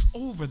pass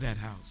over that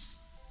house.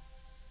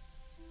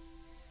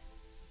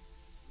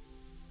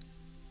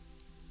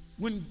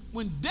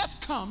 When death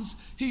comes,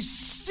 he's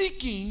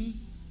seeking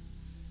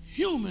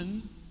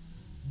human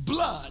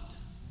blood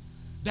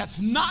that's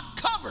not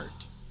covered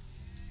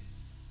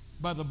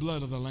by the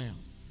blood of the Lamb.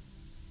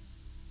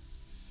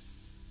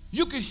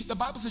 The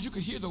Bible says you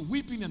could hear the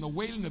weeping and the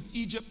wailing of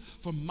Egypt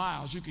for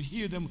miles. You could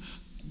hear them,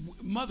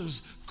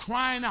 mothers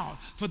crying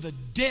out for the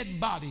dead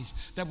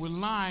bodies that were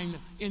lying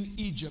in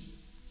Egypt,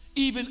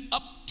 even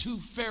up to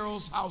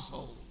Pharaoh's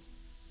household.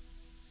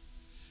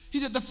 He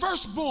said the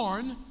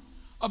firstborn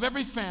of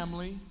every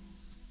family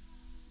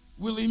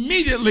will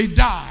immediately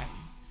die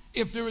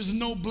if there is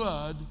no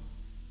blood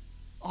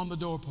on the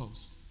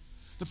doorpost.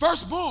 The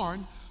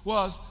firstborn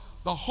was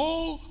the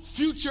whole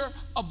future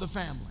of the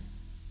family.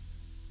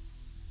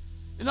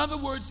 In other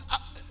words,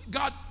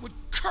 God would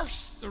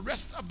curse the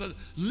rest of the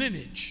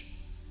lineage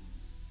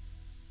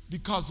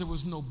because there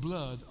was no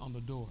blood on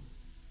the door.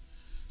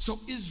 So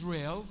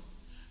Israel,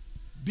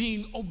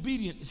 being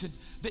obedient, it said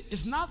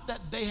it's not that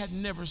they had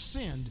never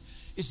sinned,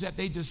 it's that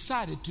they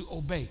decided to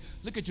obey.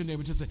 Look at your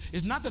neighbor and say,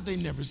 it's not that they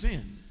never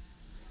sinned.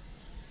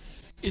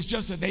 It's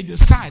just that they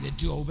decided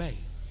to obey.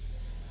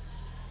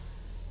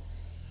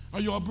 Are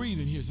you all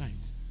breathing here,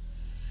 saints?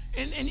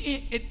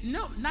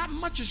 No, not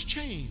much has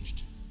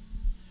changed.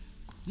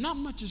 Not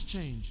much has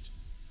changed.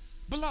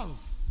 Beloved,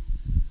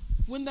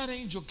 when that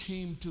angel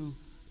came to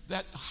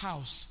that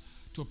house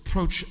to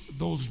approach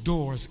those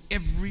doors,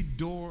 every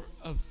door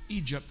of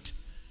Egypt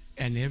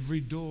and every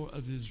door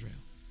of Israel,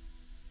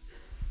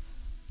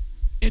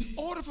 in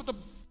order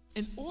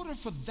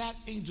for that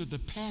angel to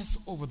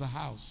pass over the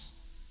house,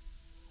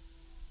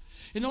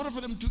 in order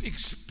for them to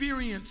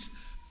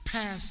experience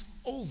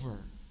Passover,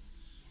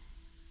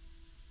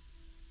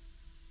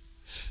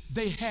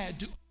 they had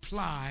to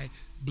apply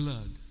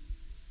blood.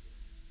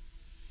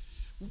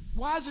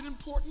 Why is it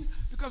important?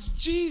 Because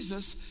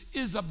Jesus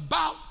is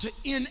about to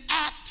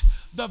enact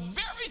the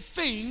very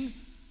thing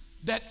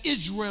that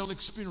Israel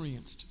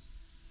experienced.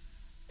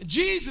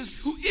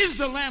 Jesus, who is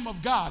the Lamb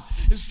of God,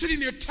 is sitting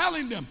there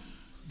telling them,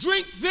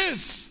 drink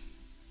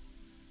this.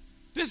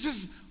 This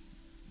is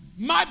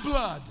my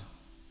blood.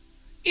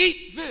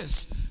 Eat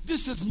this.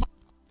 This is my.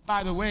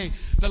 By the way,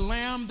 the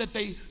lamb that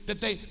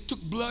they took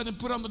blood and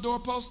put on the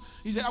doorpost,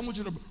 he said, I want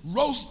you to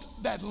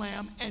roast that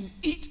lamb and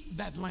eat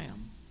that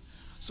lamb.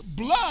 So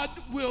blood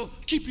will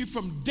keep you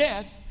from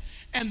death,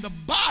 and the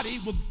body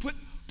will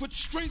put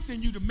strength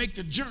in you to make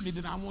the journey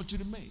that I want you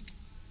to make.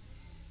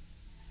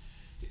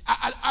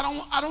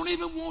 I don't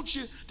even want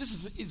you.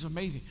 This is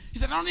amazing. He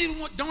said,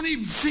 don't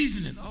even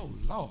season it. Oh,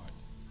 Lord.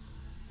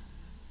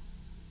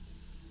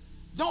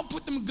 Don't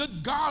put them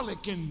good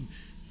garlic and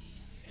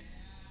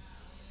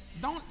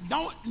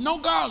no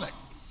garlic.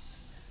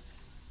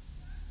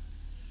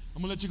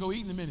 I'm gonna let you go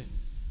eat in a minute.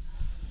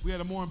 We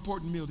had a more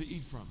important meal to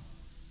eat from.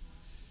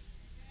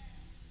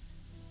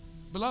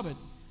 Beloved,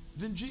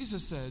 then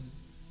Jesus said,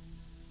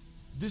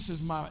 this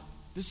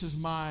is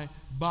my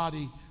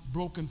body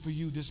broken for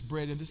you, this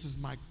bread, and this is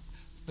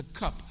the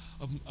cup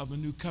of the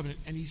new covenant.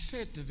 And he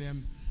said to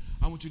them,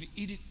 I want you to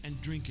eat it and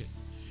drink it.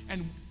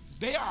 And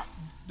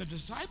the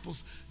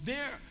disciples,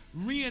 they're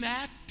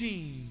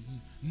reenacting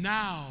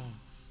now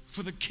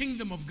for the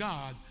kingdom of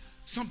God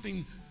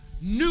something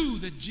new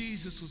that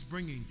Jesus was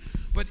bringing.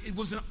 But it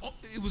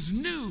was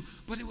new,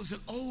 but it was an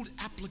old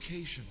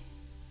application.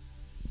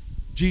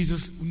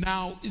 Jesus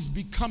now is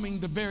becoming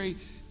the very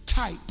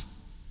type.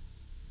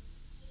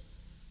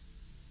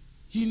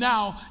 He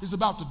now is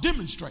about to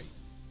demonstrate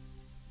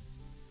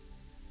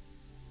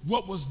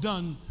what was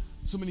done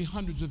so many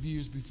hundreds of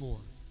years before.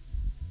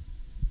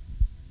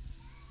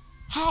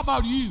 How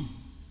about you?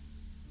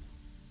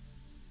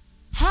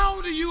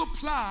 How do you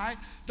apply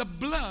the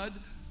blood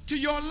to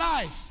your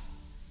life?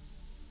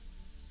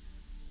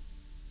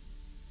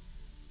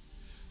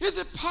 Is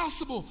it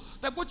possible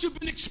that what you've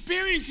been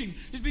experiencing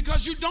is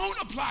because you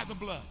don't apply the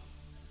blood?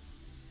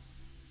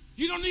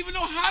 You don't even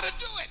know how to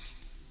do it.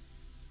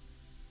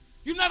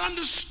 You've not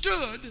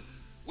understood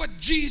what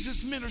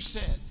Jesus meant or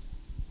said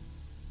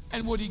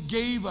and what he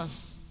gave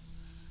us.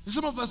 And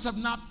some of us have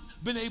not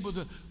been able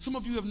to, some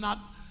of you have not,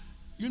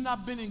 you've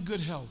not been in good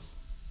health.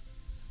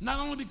 Not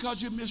only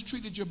because you've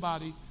mistreated your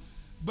body,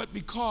 but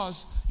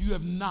because you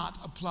have not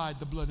applied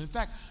the blood. In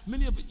fact,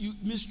 many of you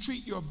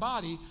mistreat your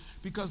body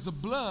because the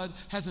blood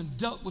hasn't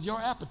dealt with your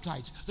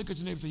appetites. Look at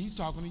your neighbor and say, he's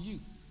talking to you.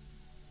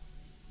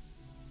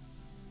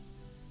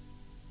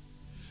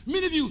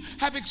 Many of you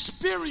have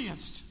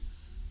experienced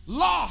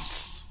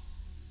loss.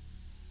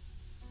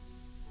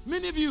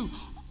 Many of you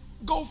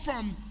go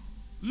from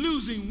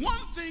losing one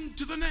thing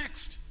to the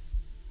next.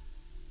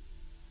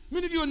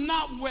 Many of you are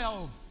not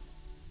well,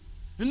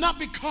 and not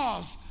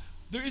because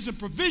there isn't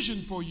provision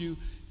for you.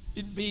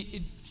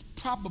 It's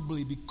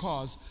probably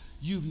because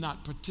you've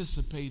not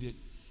participated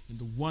in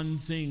the one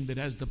thing that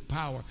has the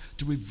power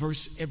to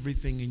reverse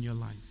everything in your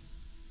life.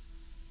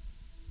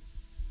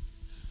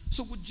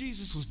 So what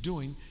Jesus was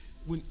doing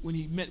when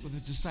he met with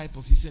his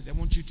disciples, he said, I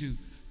want you to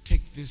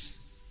take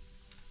this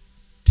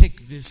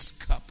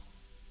cup,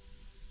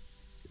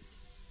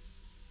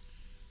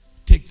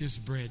 take this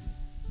bread,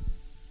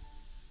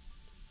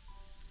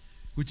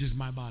 which is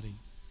my body,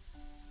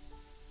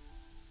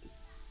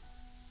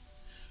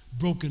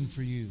 broken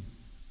for you.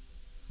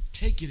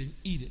 Take it and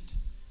eat it.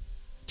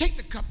 Take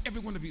the cup, every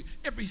one of you,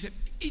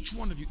 each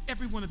one of you,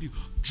 every one of you,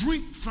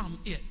 drink from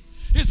it.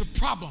 Here's a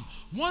problem.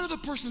 One of the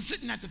persons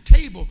sitting at the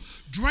table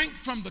drank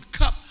from the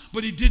cup,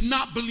 but he did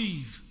not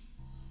believe.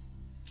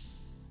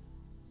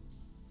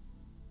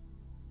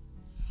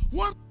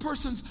 One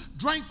person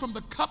drank from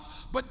the cup,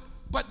 but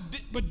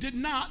did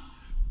not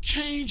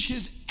change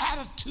his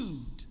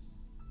attitude.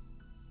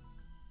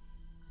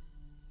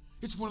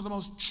 It's one of the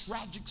most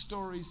tragic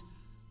stories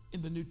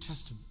in the New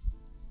Testament.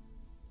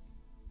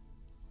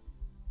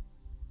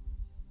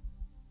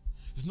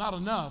 It's not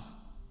enough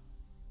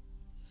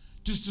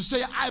just to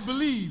say, I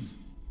believe.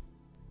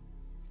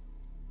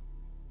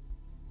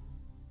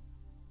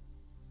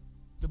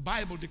 The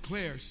Bible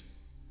declares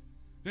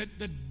that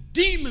the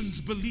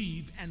demons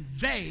believe and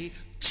they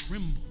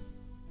tremble.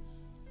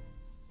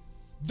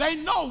 They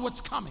know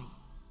what's coming.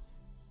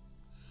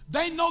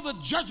 They know the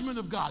judgment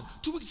of God.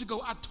 2 weeks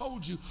ago, I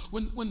told you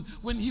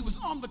when he was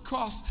on the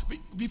cross,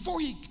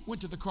 before he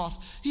went to the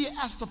cross, he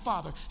asked the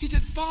Father. He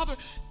said, Father,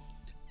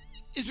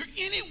 is there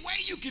any way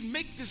you can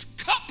make this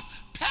cup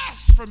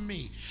pass from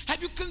me?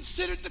 Have you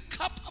considered the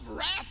cup of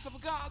wrath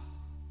of God?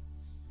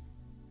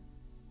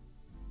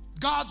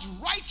 God's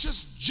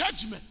righteous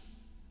judgment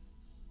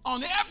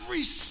on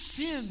every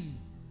sin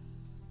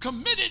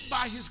committed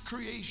by his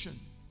creation.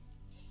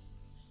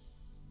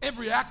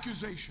 Every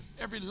accusation,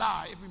 every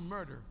lie, every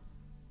murder,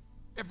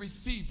 every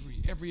thievery,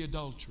 every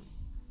adultery,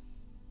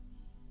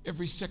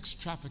 every sex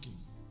trafficking,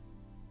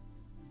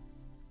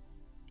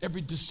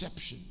 every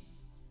deception.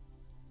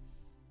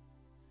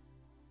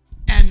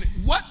 And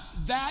what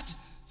that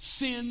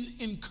sin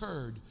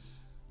incurred,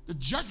 the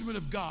judgment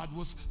of God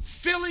was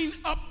filling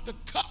up the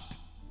cup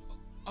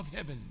of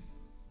heaven.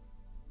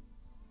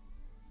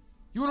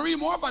 You want to read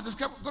more about this?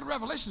 Go to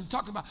Revelation and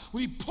talk about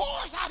when he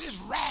pours out his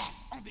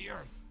wrath on the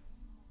earth.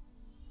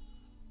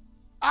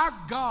 Our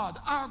God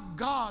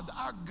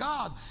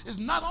is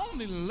not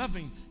only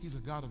loving, he's a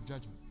God of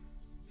judgment.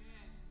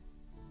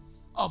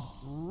 Of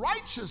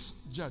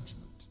righteous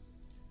judgment.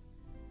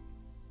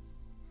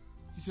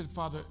 He said,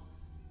 Father,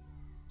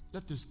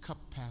 let this cup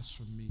pass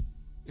from me.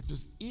 If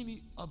there's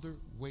any other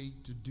way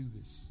to do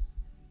this.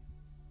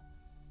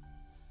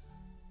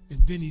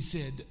 And then he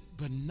said,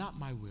 but not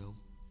my will,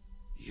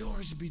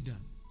 yours be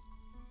done.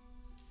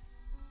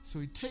 So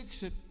he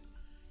takes it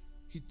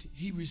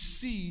he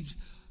receives,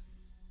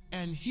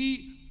 and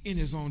he, in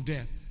his own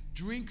death,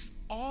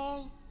 drinks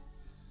all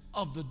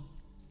of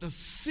the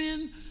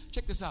sin.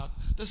 Check this out.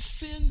 The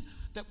sin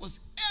that was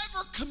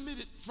ever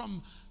committed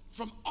from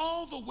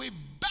all the way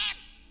back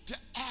to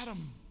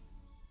Adam.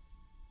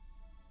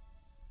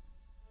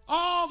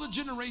 All the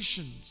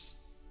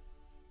generations,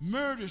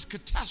 murders,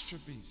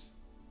 catastrophes,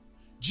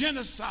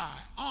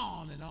 genocide,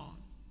 on and on.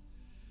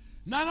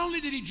 Not only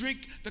did he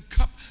drink the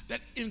cup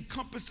that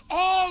encompassed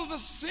all of the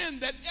sin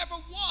that ever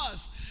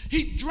was,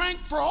 he drank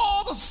for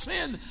all the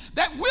sin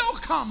that will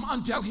come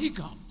until he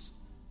comes.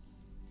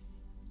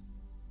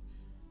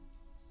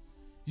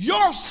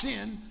 Your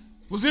sin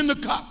was in the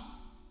cup.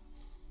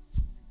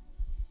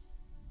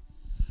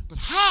 But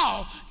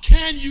how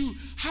can you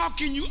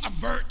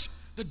avert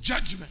the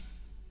judgment?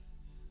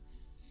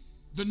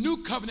 The new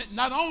covenant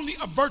not only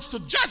averts the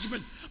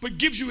judgment, but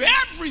gives you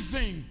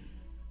everything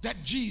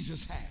that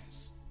Jesus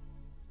has.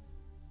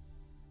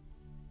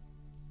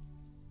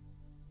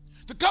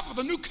 The cup of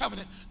the new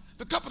covenant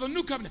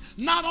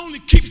not only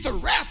keeps the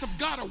wrath of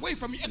God away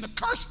from you and the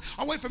curse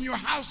away from your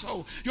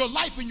household, your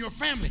life, and your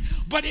family,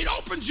 but it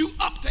opens you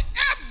up to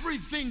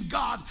everything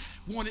God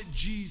wanted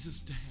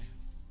Jesus to have.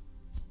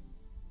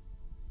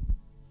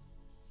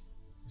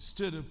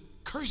 Instead of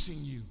cursing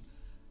you,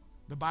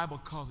 the Bible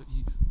calls it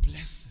he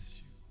blesses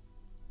you.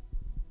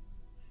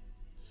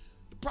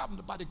 The problem,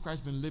 the body of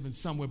Christ has been living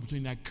somewhere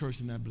between that curse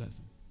and that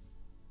blessing.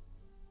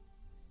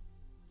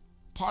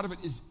 Part of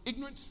it is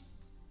ignorance.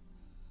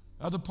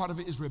 The other part of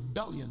it is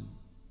rebellion.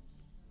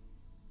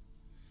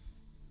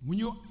 When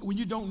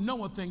you don't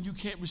know a thing, you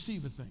can't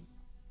receive a thing.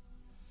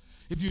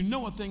 If you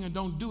know a thing and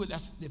don't do it,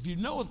 if you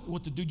know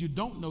what to do, you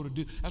don't know to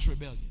do, that's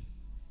rebellion.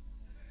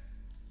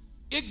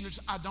 Ignorance,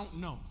 I don't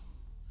know.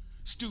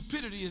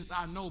 Stupidity is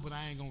I know, but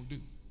I ain't gonna do.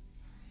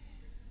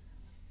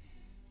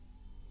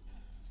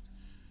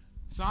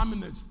 So I'm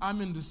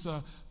in this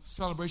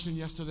celebration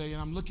yesterday,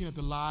 and I'm looking at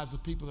the lives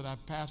of people that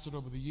I've pastored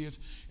over the years,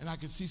 and I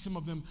can see some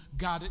of them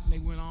got it and they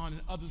went on,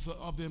 and others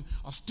of them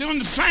are still in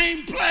the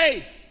same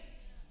place.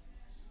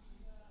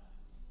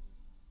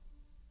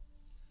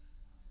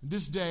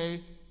 This day,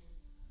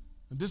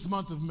 this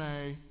month of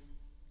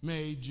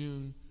May,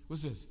 June,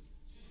 what's this?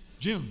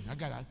 June. I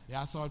got it.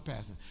 Yeah, I saw it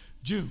passing.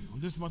 June, on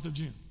this month of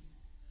June.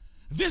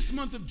 This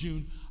month of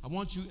June, I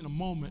want you in a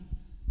moment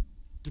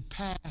to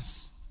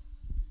pass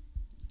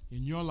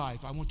in your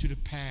life. I want you to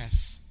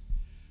pass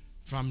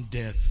from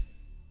death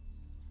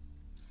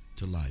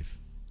to life.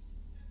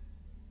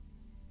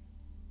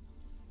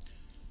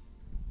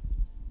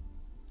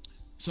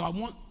 So I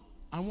want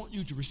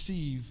you to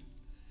receive,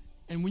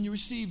 and when you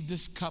receive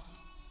this cup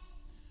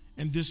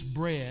and this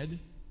bread,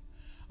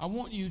 I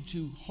want you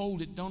to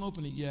hold it. Don't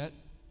open it yet.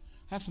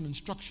 I have some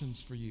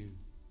instructions for you.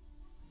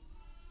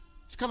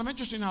 It's kind of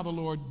interesting how the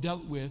Lord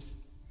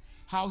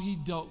how he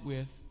dealt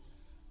with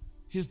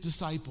his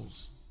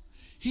disciples.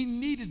 He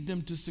needed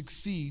them to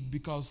succeed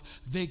because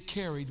they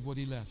carried what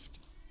he left.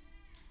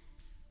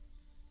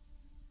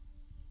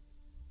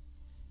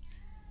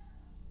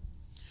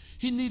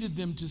 He needed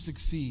them to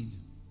succeed.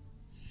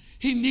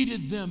 He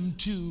needed them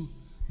to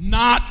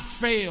not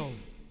fail.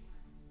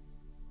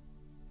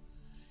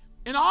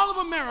 In all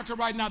of America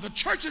right now, the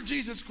Church of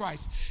Jesus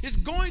Christ is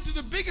going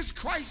through the biggest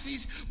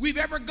crises we've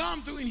ever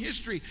gone through in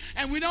history,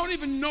 and we don't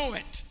even know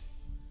it.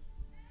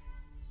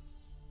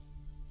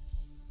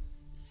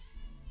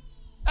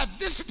 At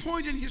this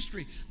point in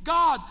history,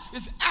 God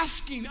is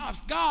asking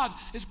us, God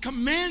is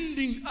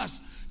commanding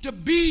us to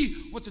be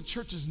what the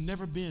church has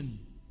never been.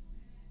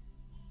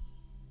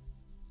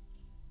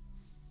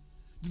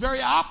 The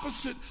very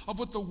opposite of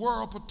what the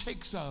world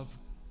partakes of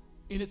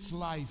in its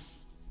life,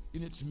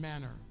 in its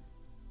manner.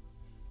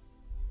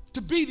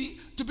 To be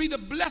the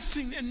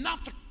blessing and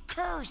not the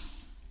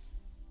curse.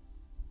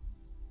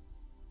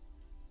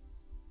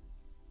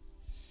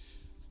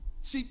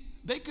 See,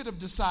 they could have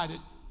decided,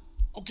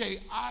 okay,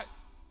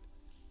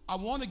 I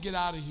want to get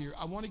out of here.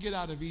 I want to get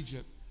out of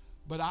Egypt,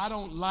 but I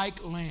don't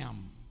like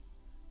lamb.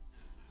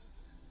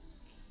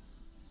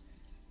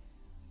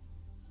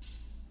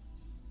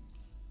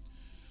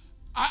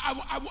 I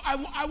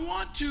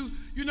want to,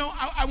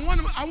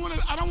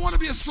 I don't want to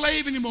be a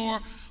slave anymore,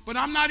 but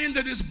I'm not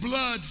into this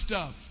blood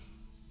stuff.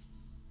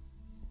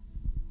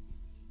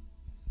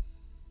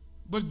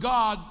 But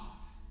God,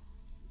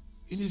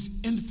 in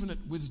his infinite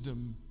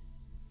wisdom,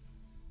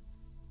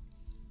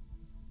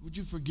 would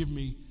you forgive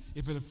me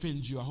if it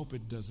offends you? I hope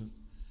it doesn't.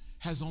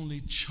 Has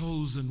only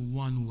chosen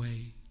one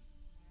way.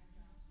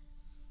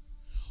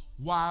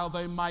 While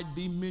there might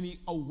be many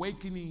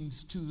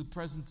awakenings to the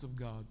presence of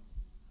God,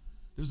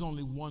 there's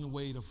only one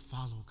way to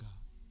follow God.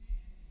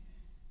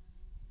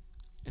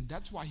 And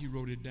that's why he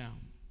wrote it down.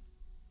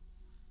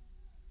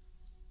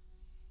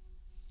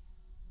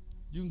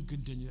 You can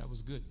continue. That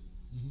was good.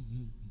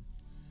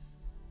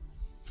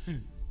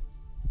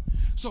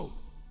 So,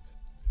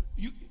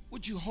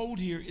 what you hold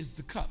here is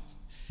the cup.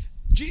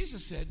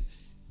 Jesus said,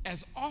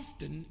 as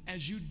often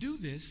as you do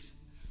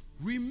this,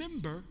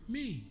 remember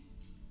me.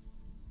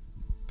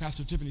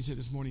 Pastor Tiffany said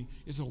this morning,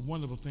 it's a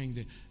wonderful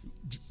thing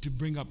to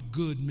bring up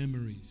good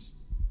memories.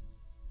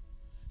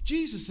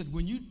 Jesus said,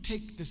 when you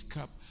take this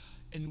cup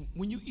and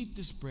when you eat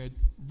this bread,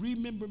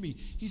 remember me.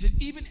 He said,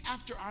 even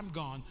after I'm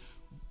gone,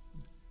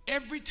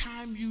 every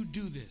time you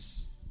do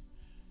this,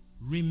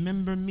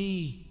 remember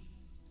me.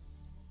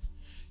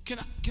 Can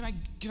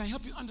I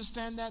help you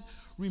understand that?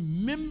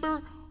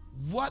 Remember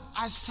what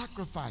I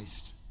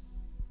sacrificed.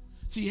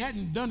 See, he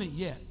hadn't done it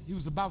yet. He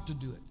was about to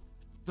do it.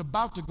 He was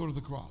about to go to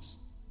the cross.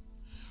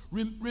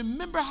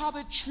 Remember how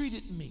they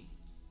treated me.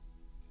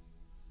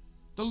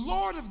 The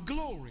Lord of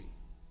glory.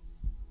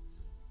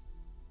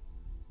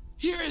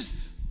 Here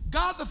is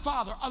God the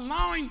Father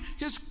allowing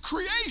his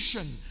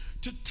creation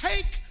to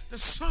take the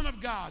Son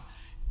of God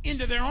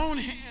into their own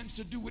hands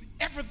to do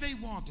whatever they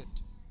wanted.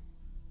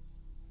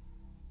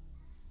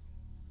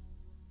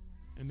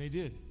 And they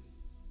did.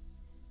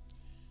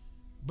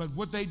 But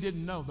what they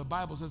didn't know, the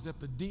Bible says if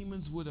the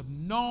demons would have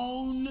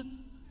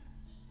known,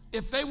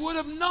 if they would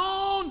have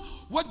known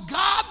what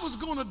God was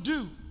going to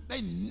do,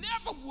 they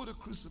never would have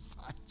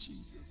crucified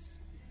Jesus.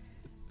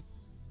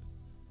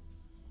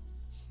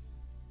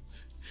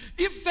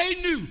 If they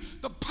knew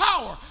the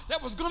power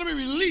that was going to be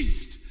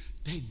released,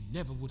 they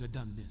never would have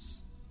done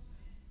this.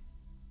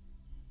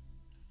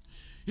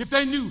 If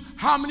they knew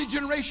how many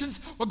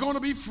generations were going to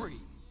be free,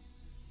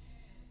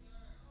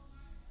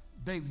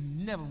 they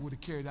never would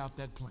have carried out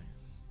that plan.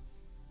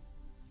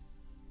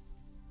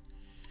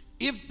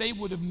 If they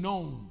would have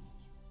known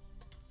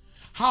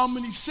how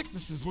many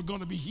sicknesses were going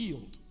to be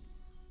healed,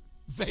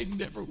 they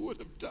never would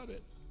have done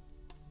it.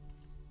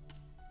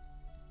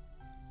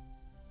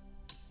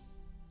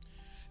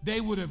 They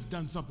would have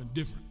done something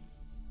different.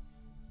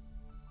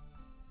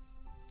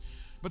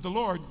 But the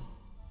Lord,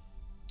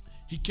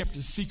 he kept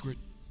his secret.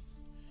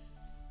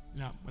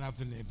 You know, when I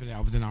was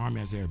in the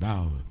army, I said,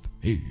 bow.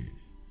 Hey.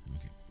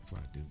 Okay, that's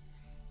what I do.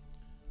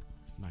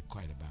 It's not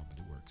quite a bow, but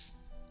it works.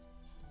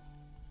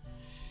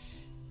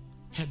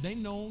 Had they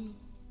known,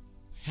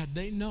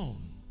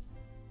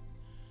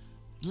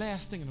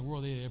 last thing in the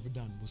world they had ever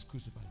done was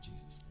crucify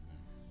Jesus.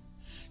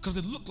 Because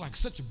it looked like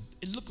such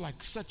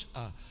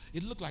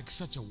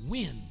a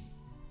win.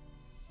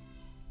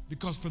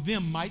 Because for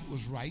them, might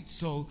was right.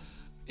 So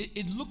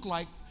it looked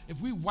like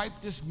if we wipe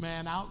this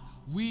man out,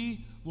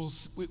 we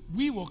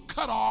will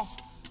cut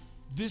off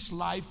this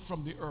life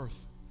from the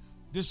earth,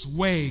 this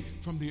way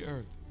from the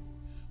earth.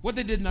 What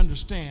they didn't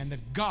understand,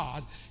 that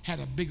God had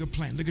a bigger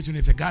plan. Look at your neighbor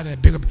and say, God had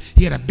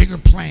a bigger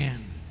plan.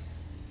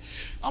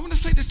 I want to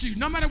say this to you.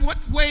 No matter what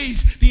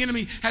ways the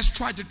enemy has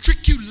tried to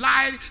trick you,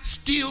 lie,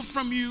 steal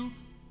from you,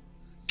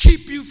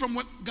 keep you from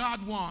what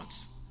God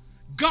wants,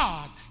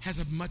 God has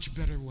a much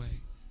better way.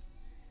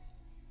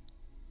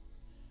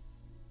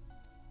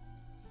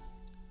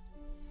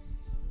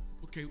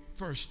 Okay,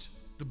 first,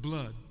 the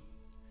blood.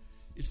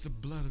 It's the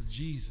blood of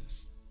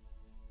Jesus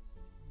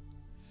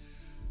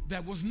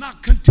that was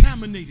not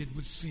contaminated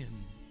with sin.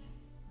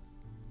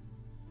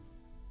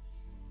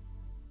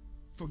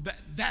 For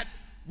that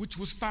which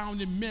was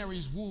found in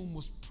Mary's womb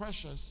was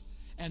precious,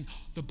 and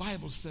the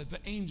Bible says the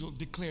angel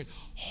declared,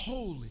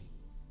 holy,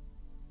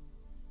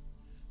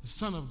 the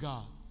Son of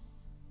God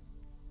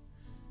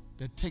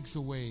that takes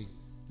away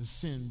the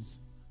sins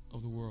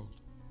of the world.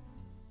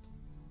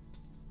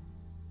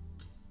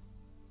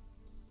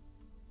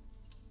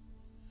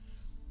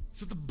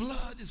 So the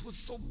blood is what's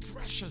so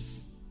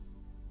precious.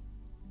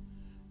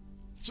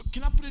 So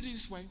can I put it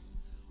this way?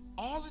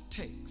 All it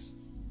takes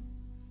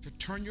to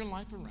turn your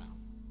life around,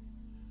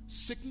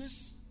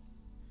 sickness,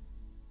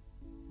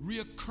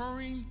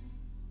 reoccurring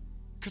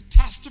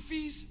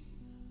catastrophes,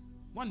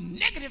 one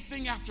negative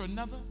thing after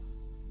another,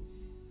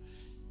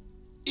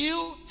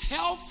 ill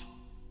health,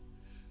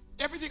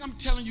 everything I'm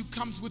telling you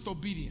comes with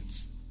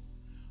obedience.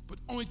 But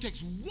only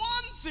takes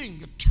one thing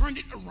to turn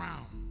it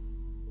around.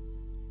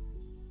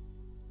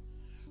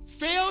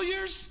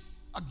 Failures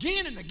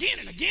again and again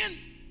and again.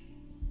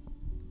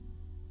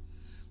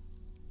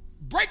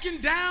 Breaking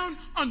down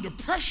under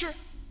pressure.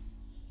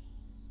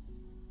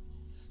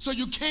 So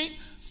you can't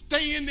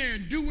stay in there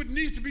and do what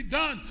needs to be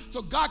done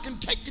so God can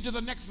take you to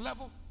the next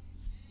level.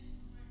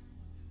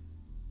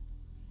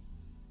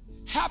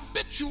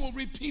 Habitual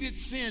repeated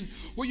sin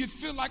where you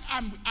feel like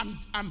I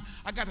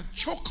got a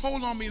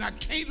chokehold on me and I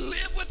can't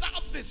live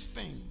without this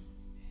thing.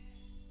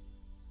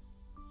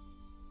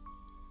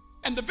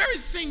 And the very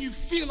thing you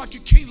feel like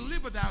you can't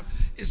live without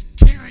is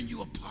tearing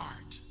you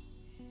apart.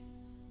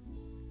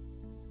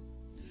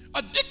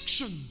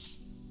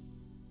 Addictions.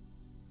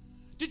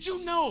 Did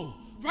you know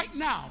right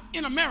now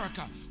in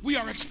America we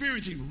are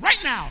experiencing right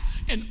now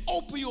an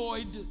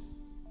opioid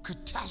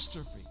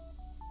catastrophe?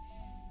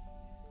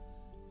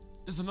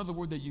 There's another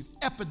word they use,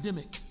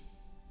 epidemic.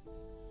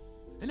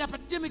 An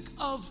epidemic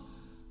of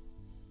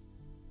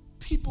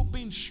people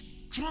being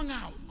strung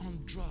out on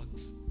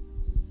drugs.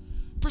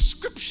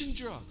 Prescription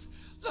drugs.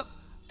 Look,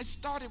 it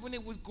started when they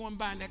was going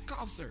buying that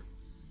cough syrup.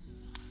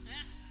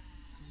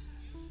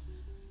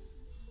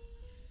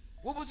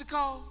 What was it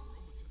called?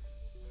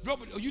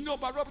 Oh, you know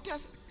about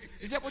Robitussin?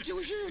 Is that what you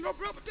was hearing? No,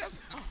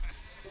 Robitussin? Oh.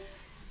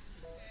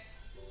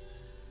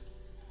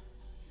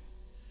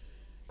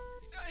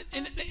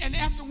 And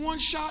after one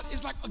shot,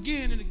 it's like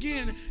again and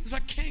again. It's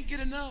like, can't get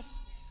enough.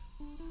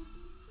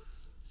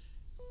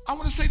 I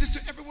want to say this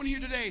to everyone here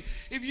today.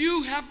 If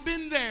you have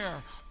been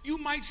there, you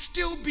might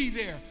still be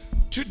there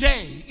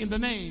today in the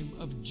name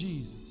of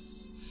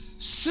Jesus.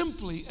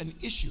 Simply an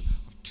issue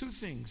of two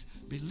things: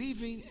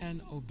 believing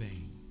and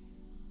obeying.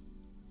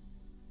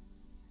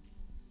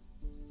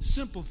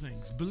 Simple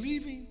things: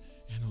 believing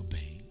and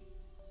obeying.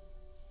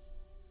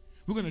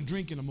 We're going to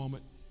drink in a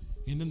moment,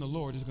 and then the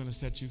Lord is going to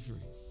set you free.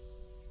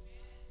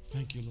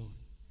 Thank you, Lord.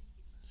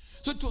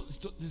 So to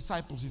the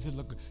disciples, he said,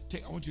 look,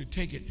 I want you to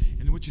take it,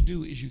 and what you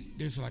do is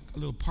there's like a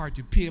little part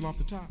you peel off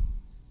the top.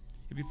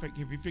 Have you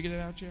figured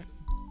that out yet?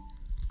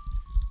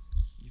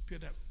 You peel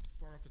that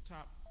part off the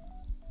top.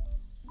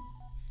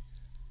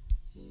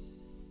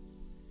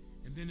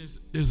 And then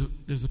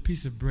there's a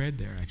piece of bread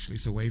there, actually.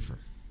 It's a wafer.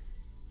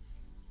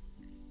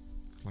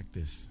 Like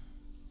this.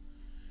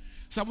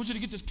 So I want you to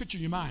get this picture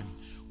in your mind.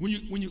 When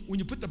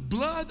you put the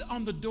blood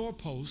on the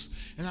doorpost,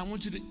 and I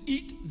want you to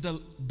eat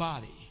the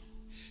body,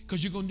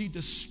 because you're going to need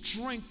the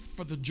strength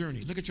for the journey.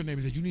 Look at your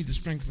neighbor and say, you need the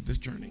strength for this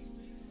journey.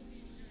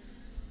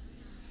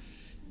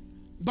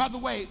 By the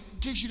way, in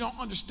case you don't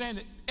understand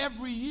it,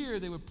 every year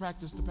they would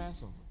practice the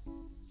Passover.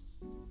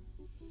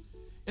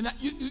 And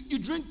you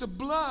drink the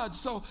blood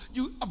so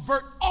you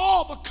avert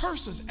all the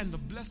curses, and the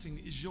blessing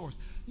is yours.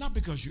 Not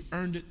because you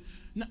earned it,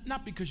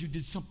 not because you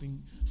did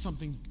something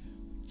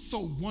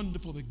so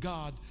wonderful that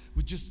God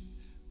would just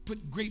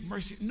put great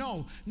mercy.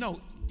 No,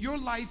 your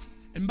life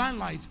and my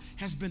life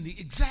has been the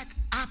exact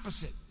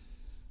opposite.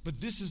 But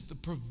this is the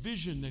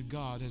provision that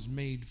God has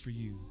made for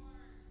you.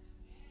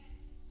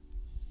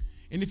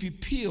 And if you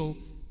peel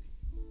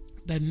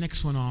that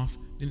next one off,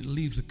 then it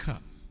leaves a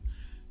cup.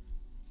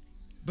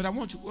 But what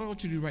I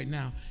want you to do right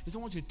now is I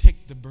want you to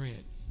take the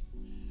bread,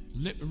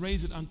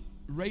 raise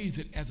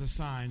it as a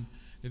sign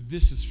that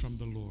this is from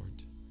the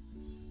Lord.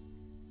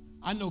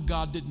 I know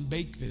God didn't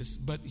bake this,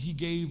 but he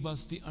gave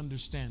us the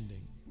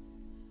understanding.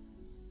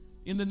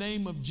 In the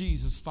name of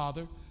Jesus,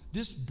 Father,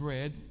 this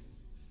bread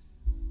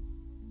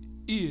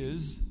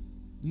is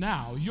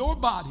now your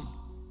body,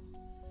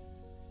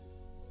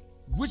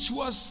 which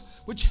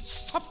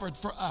suffered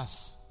for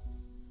us,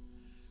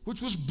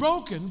 which was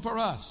broken for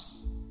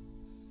us,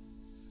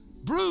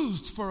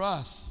 bruised for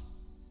us,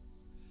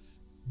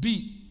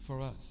 beat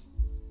for us.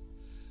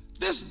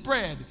 This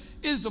bread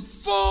is the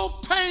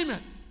full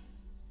payment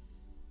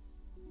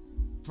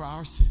for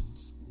our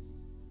sins.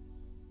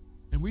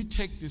 And we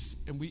take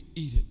this and we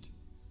eat it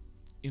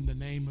in the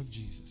name of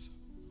Jesus.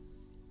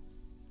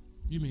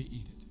 You may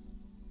eat it.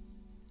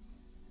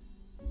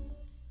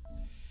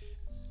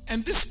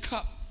 And this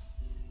cup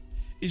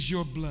is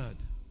your blood.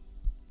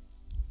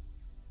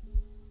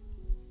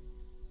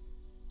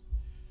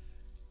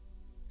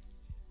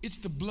 It's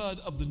the blood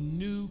of the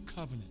new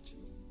covenant.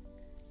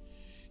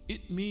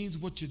 It means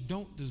what you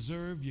don't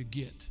deserve, you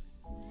get.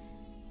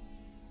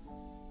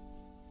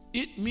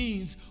 It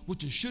means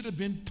what you should have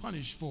been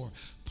punished for.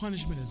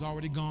 Punishment has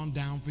already gone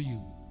down for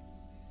you.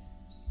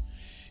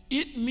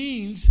 It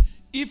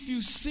means if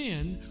you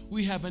sin,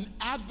 we have an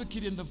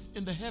advocate in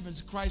the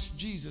heavens, Christ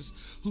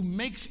Jesus, who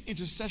makes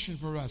intercession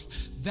for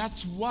us.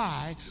 That's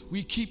why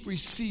we keep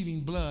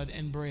receiving blood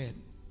and bread.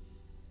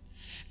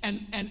 And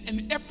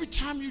every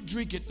time you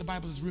drink it, the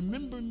Bible says,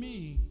 remember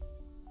me.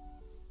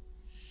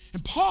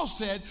 And Paul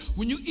said,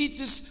 when you eat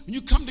this, when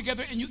you come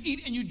together and you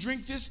eat and you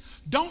drink this,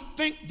 don't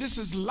think this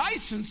is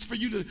license for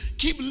you to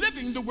keep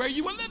living the way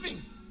you were living.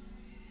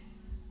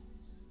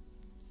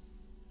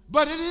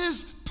 But it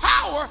is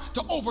power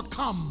to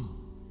overcome.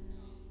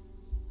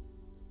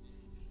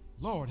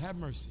 Lord, have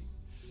mercy.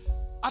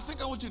 I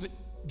think I want you to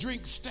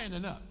drink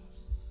standing up.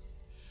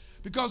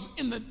 Because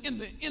in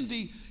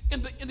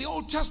the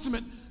Old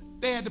Testament,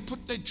 they had to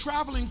put their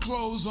traveling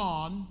clothes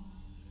on,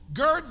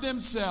 gird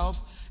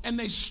themselves, and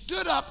they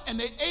stood up and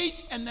they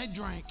ate and they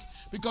drank.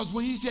 Because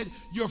when he said,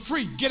 you're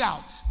free, get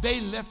out,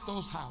 they left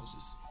those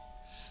houses.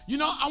 You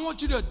know, I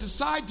want you to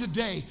decide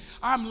today,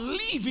 I'm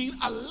leaving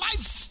a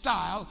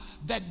lifestyle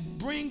that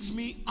brings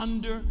me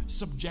under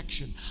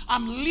subjection.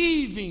 I'm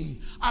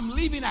leaving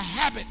a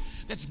habit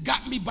that's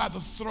got me by the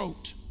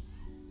throat.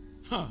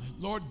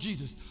 Lord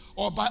Jesus,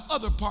 or by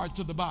other parts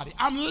of the body.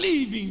 I'm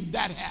leaving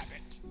that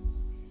habit.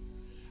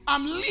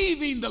 I'm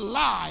leaving the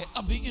lie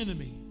of the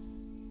enemy.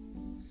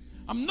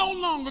 I'm no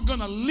longer going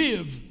to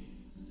live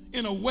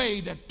in a way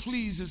that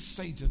pleases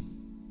Satan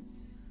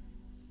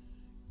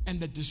and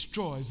that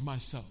destroys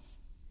myself.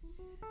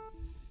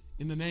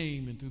 In the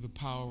name and through the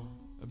power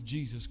of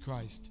Jesus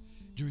Christ,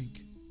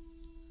 drink.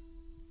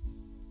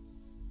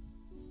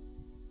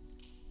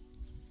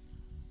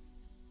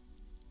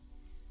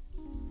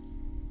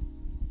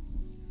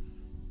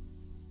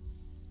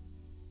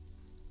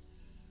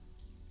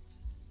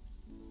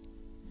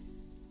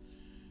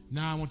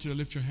 Now I want you to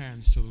lift your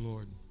hands to the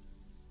Lord.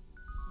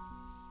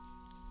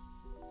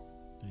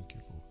 Thank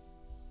you, Lord.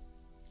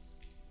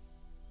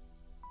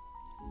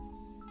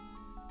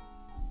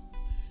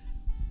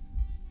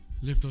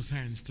 Lift those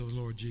hands to the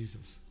Lord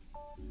Jesus.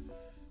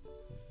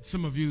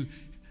 Some of you,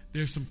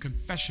 there's some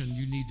confession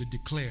you need to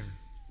declare.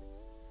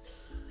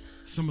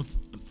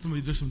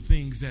 There's some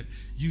things that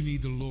you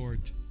need the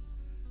Lord.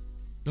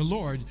 The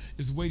Lord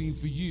is waiting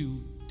for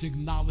you to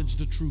acknowledge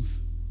the truth.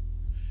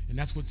 And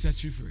that's what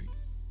sets you free.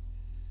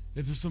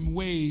 That there's some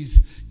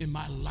ways in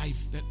my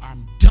life that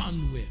I'm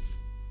done with.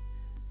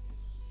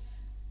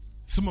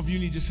 Some of you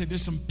need to say,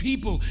 there's some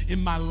people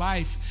in my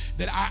life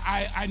that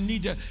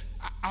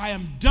I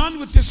am done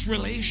with this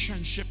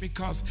relationship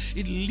because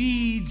it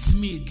leads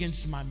me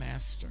against my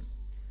master.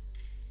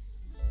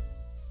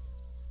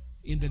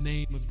 In the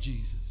name of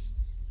Jesus.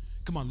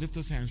 Come on, lift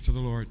those hands to the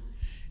Lord.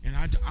 And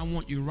I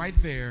want you right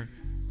there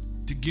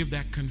to give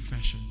that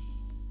confession.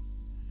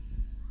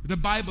 The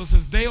Bible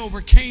says they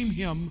overcame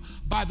him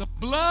by the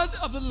blood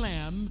of the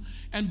Lamb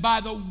and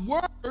by the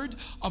word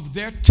of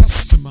their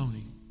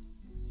testimony.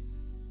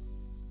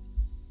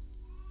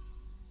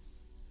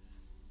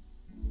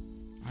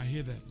 I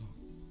hear that,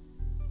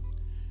 Lord.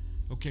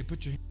 Okay,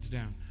 put your hands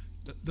down.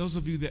 Those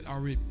of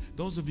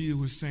you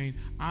who are saying,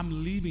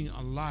 I'm leaving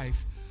a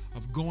life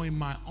of going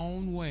my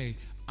own way.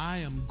 I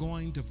am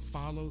going to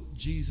follow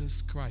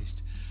Jesus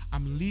Christ.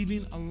 I'm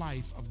leaving a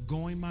life of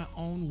going my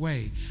own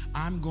way.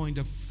 I'm going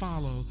to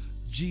follow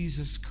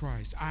Jesus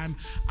Christ. I'm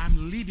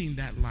leaving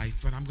that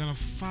life, but I'm going to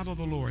follow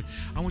the Lord.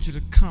 I want you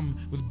to come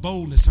with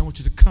boldness. I want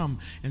you to come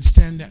and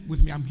stand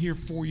with me. I'm here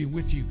for you,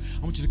 with you.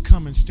 I want you to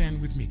come and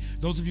stand with me.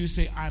 Those of you who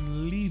say,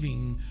 I'm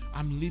leaving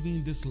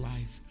this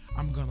life.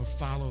 I'm going to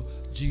follow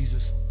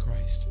Jesus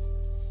Christ.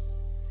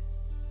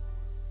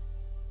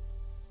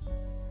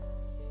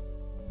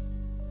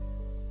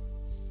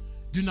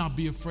 Do not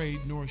be afraid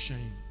nor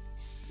ashamed.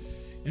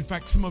 In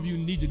fact, some of you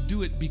need to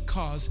do it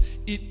because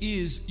it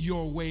is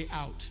your way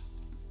out.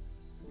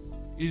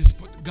 It is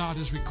what God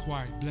has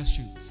required. Bless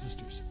you,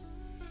 sisters.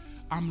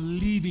 I'm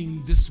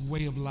leaving this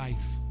way of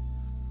life.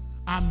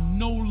 I'm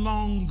no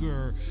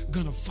longer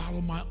going to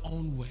follow my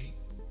own way.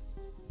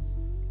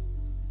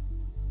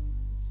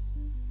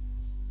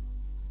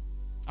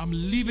 I'm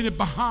leaving it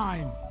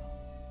behind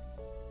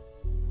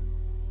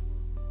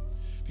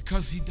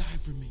because he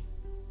died for me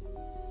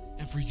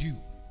and for you.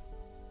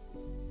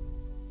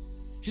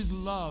 His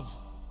love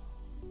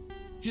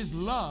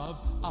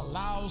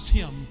allows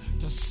him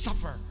to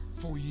suffer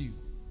for you.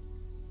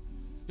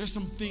 There's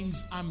some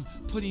things I'm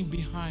putting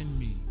behind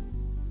me.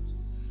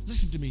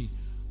 Listen to me.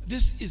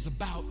 This is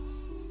about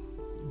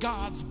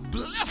God's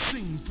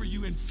blessing for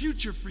you and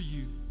future for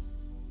you.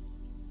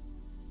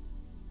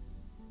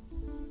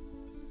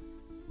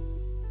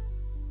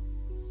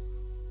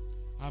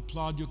 I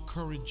applaud your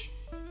courage,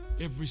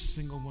 every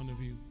single one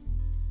of you.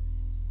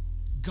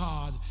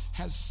 God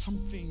has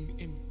something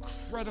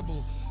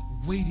incredible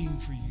waiting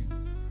for you.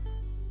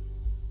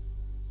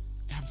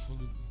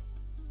 Absolutely.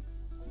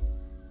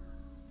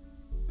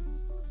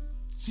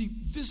 See,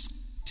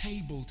 this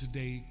table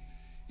today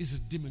is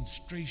a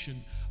demonstration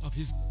of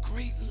his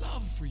great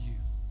love for you.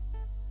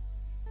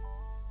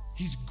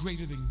 He's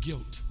greater than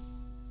guilt.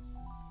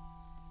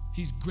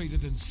 He's greater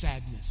than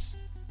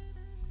sadness.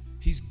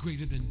 He's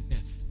greater than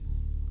death.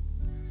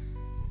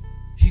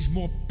 He's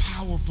more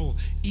powerful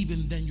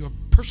even than your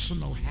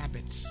personal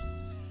habits.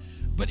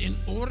 But in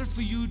order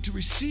for you to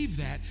receive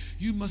that,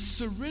 you must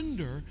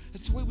surrender.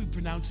 That's the way we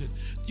pronounce it.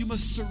 You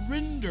must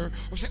surrender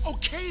or say,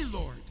 okay,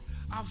 Lord,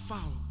 I'll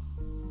follow.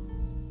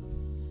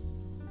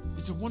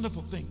 It's a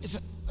wonderful thing. It's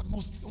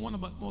one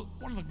of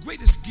the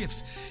greatest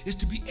gifts is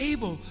to be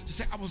able to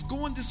say, I was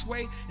going this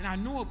way, and I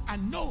know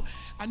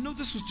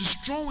this was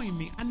destroying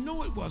me. I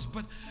know it was,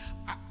 but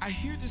I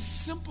hear this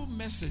simple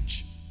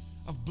message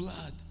of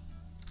blood.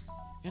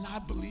 And I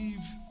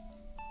believe.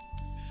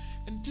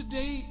 And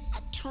today I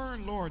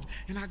turn, Lord,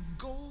 and I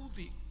go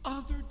the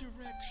other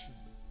direction.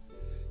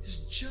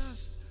 It's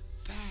just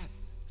that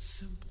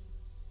simple.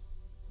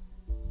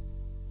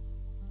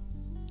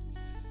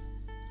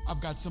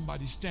 I've got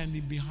somebody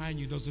standing behind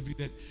you, those of you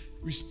that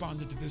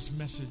responded to this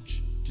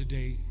message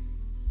today.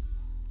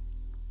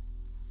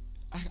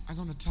 I'm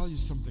going to tell you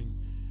something.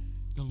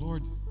 The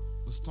Lord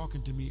was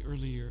talking to me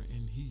earlier,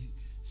 and he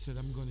said,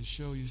 I'm going to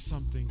show you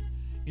something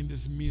in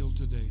this meal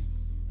today.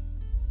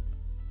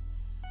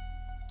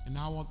 And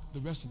now I want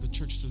the rest of the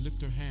church to lift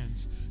their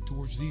hands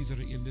towards these that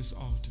are in this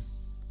altar.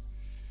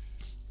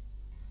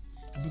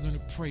 And we're going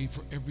to pray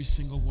for every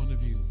single one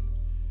of you.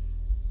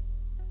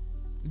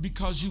 And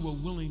because you were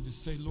willing to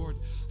say, Lord,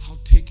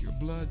 I'll take your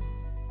blood,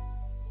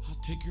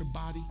 I'll take your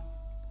body,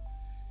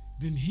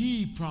 then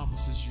he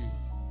promises you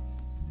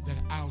that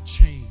I'll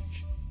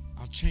change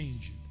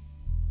you.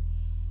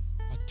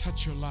 I'll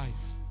touch your life.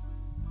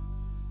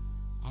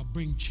 I'll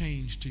bring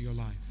change to your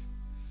life.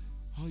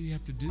 All you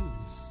have to do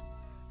is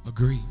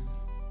agree,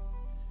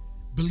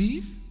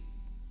 believe,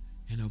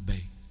 and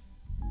obey.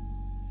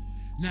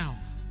 Now,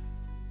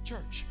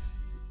 church,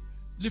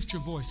 lift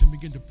your voice and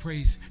begin to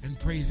praise and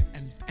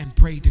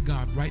pray to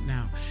God right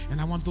now. And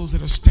I want those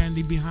that are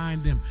standing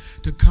behind them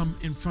to come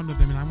in front of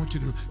them, and I want you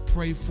to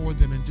pray for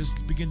them and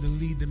just begin to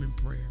lead them in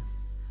prayer.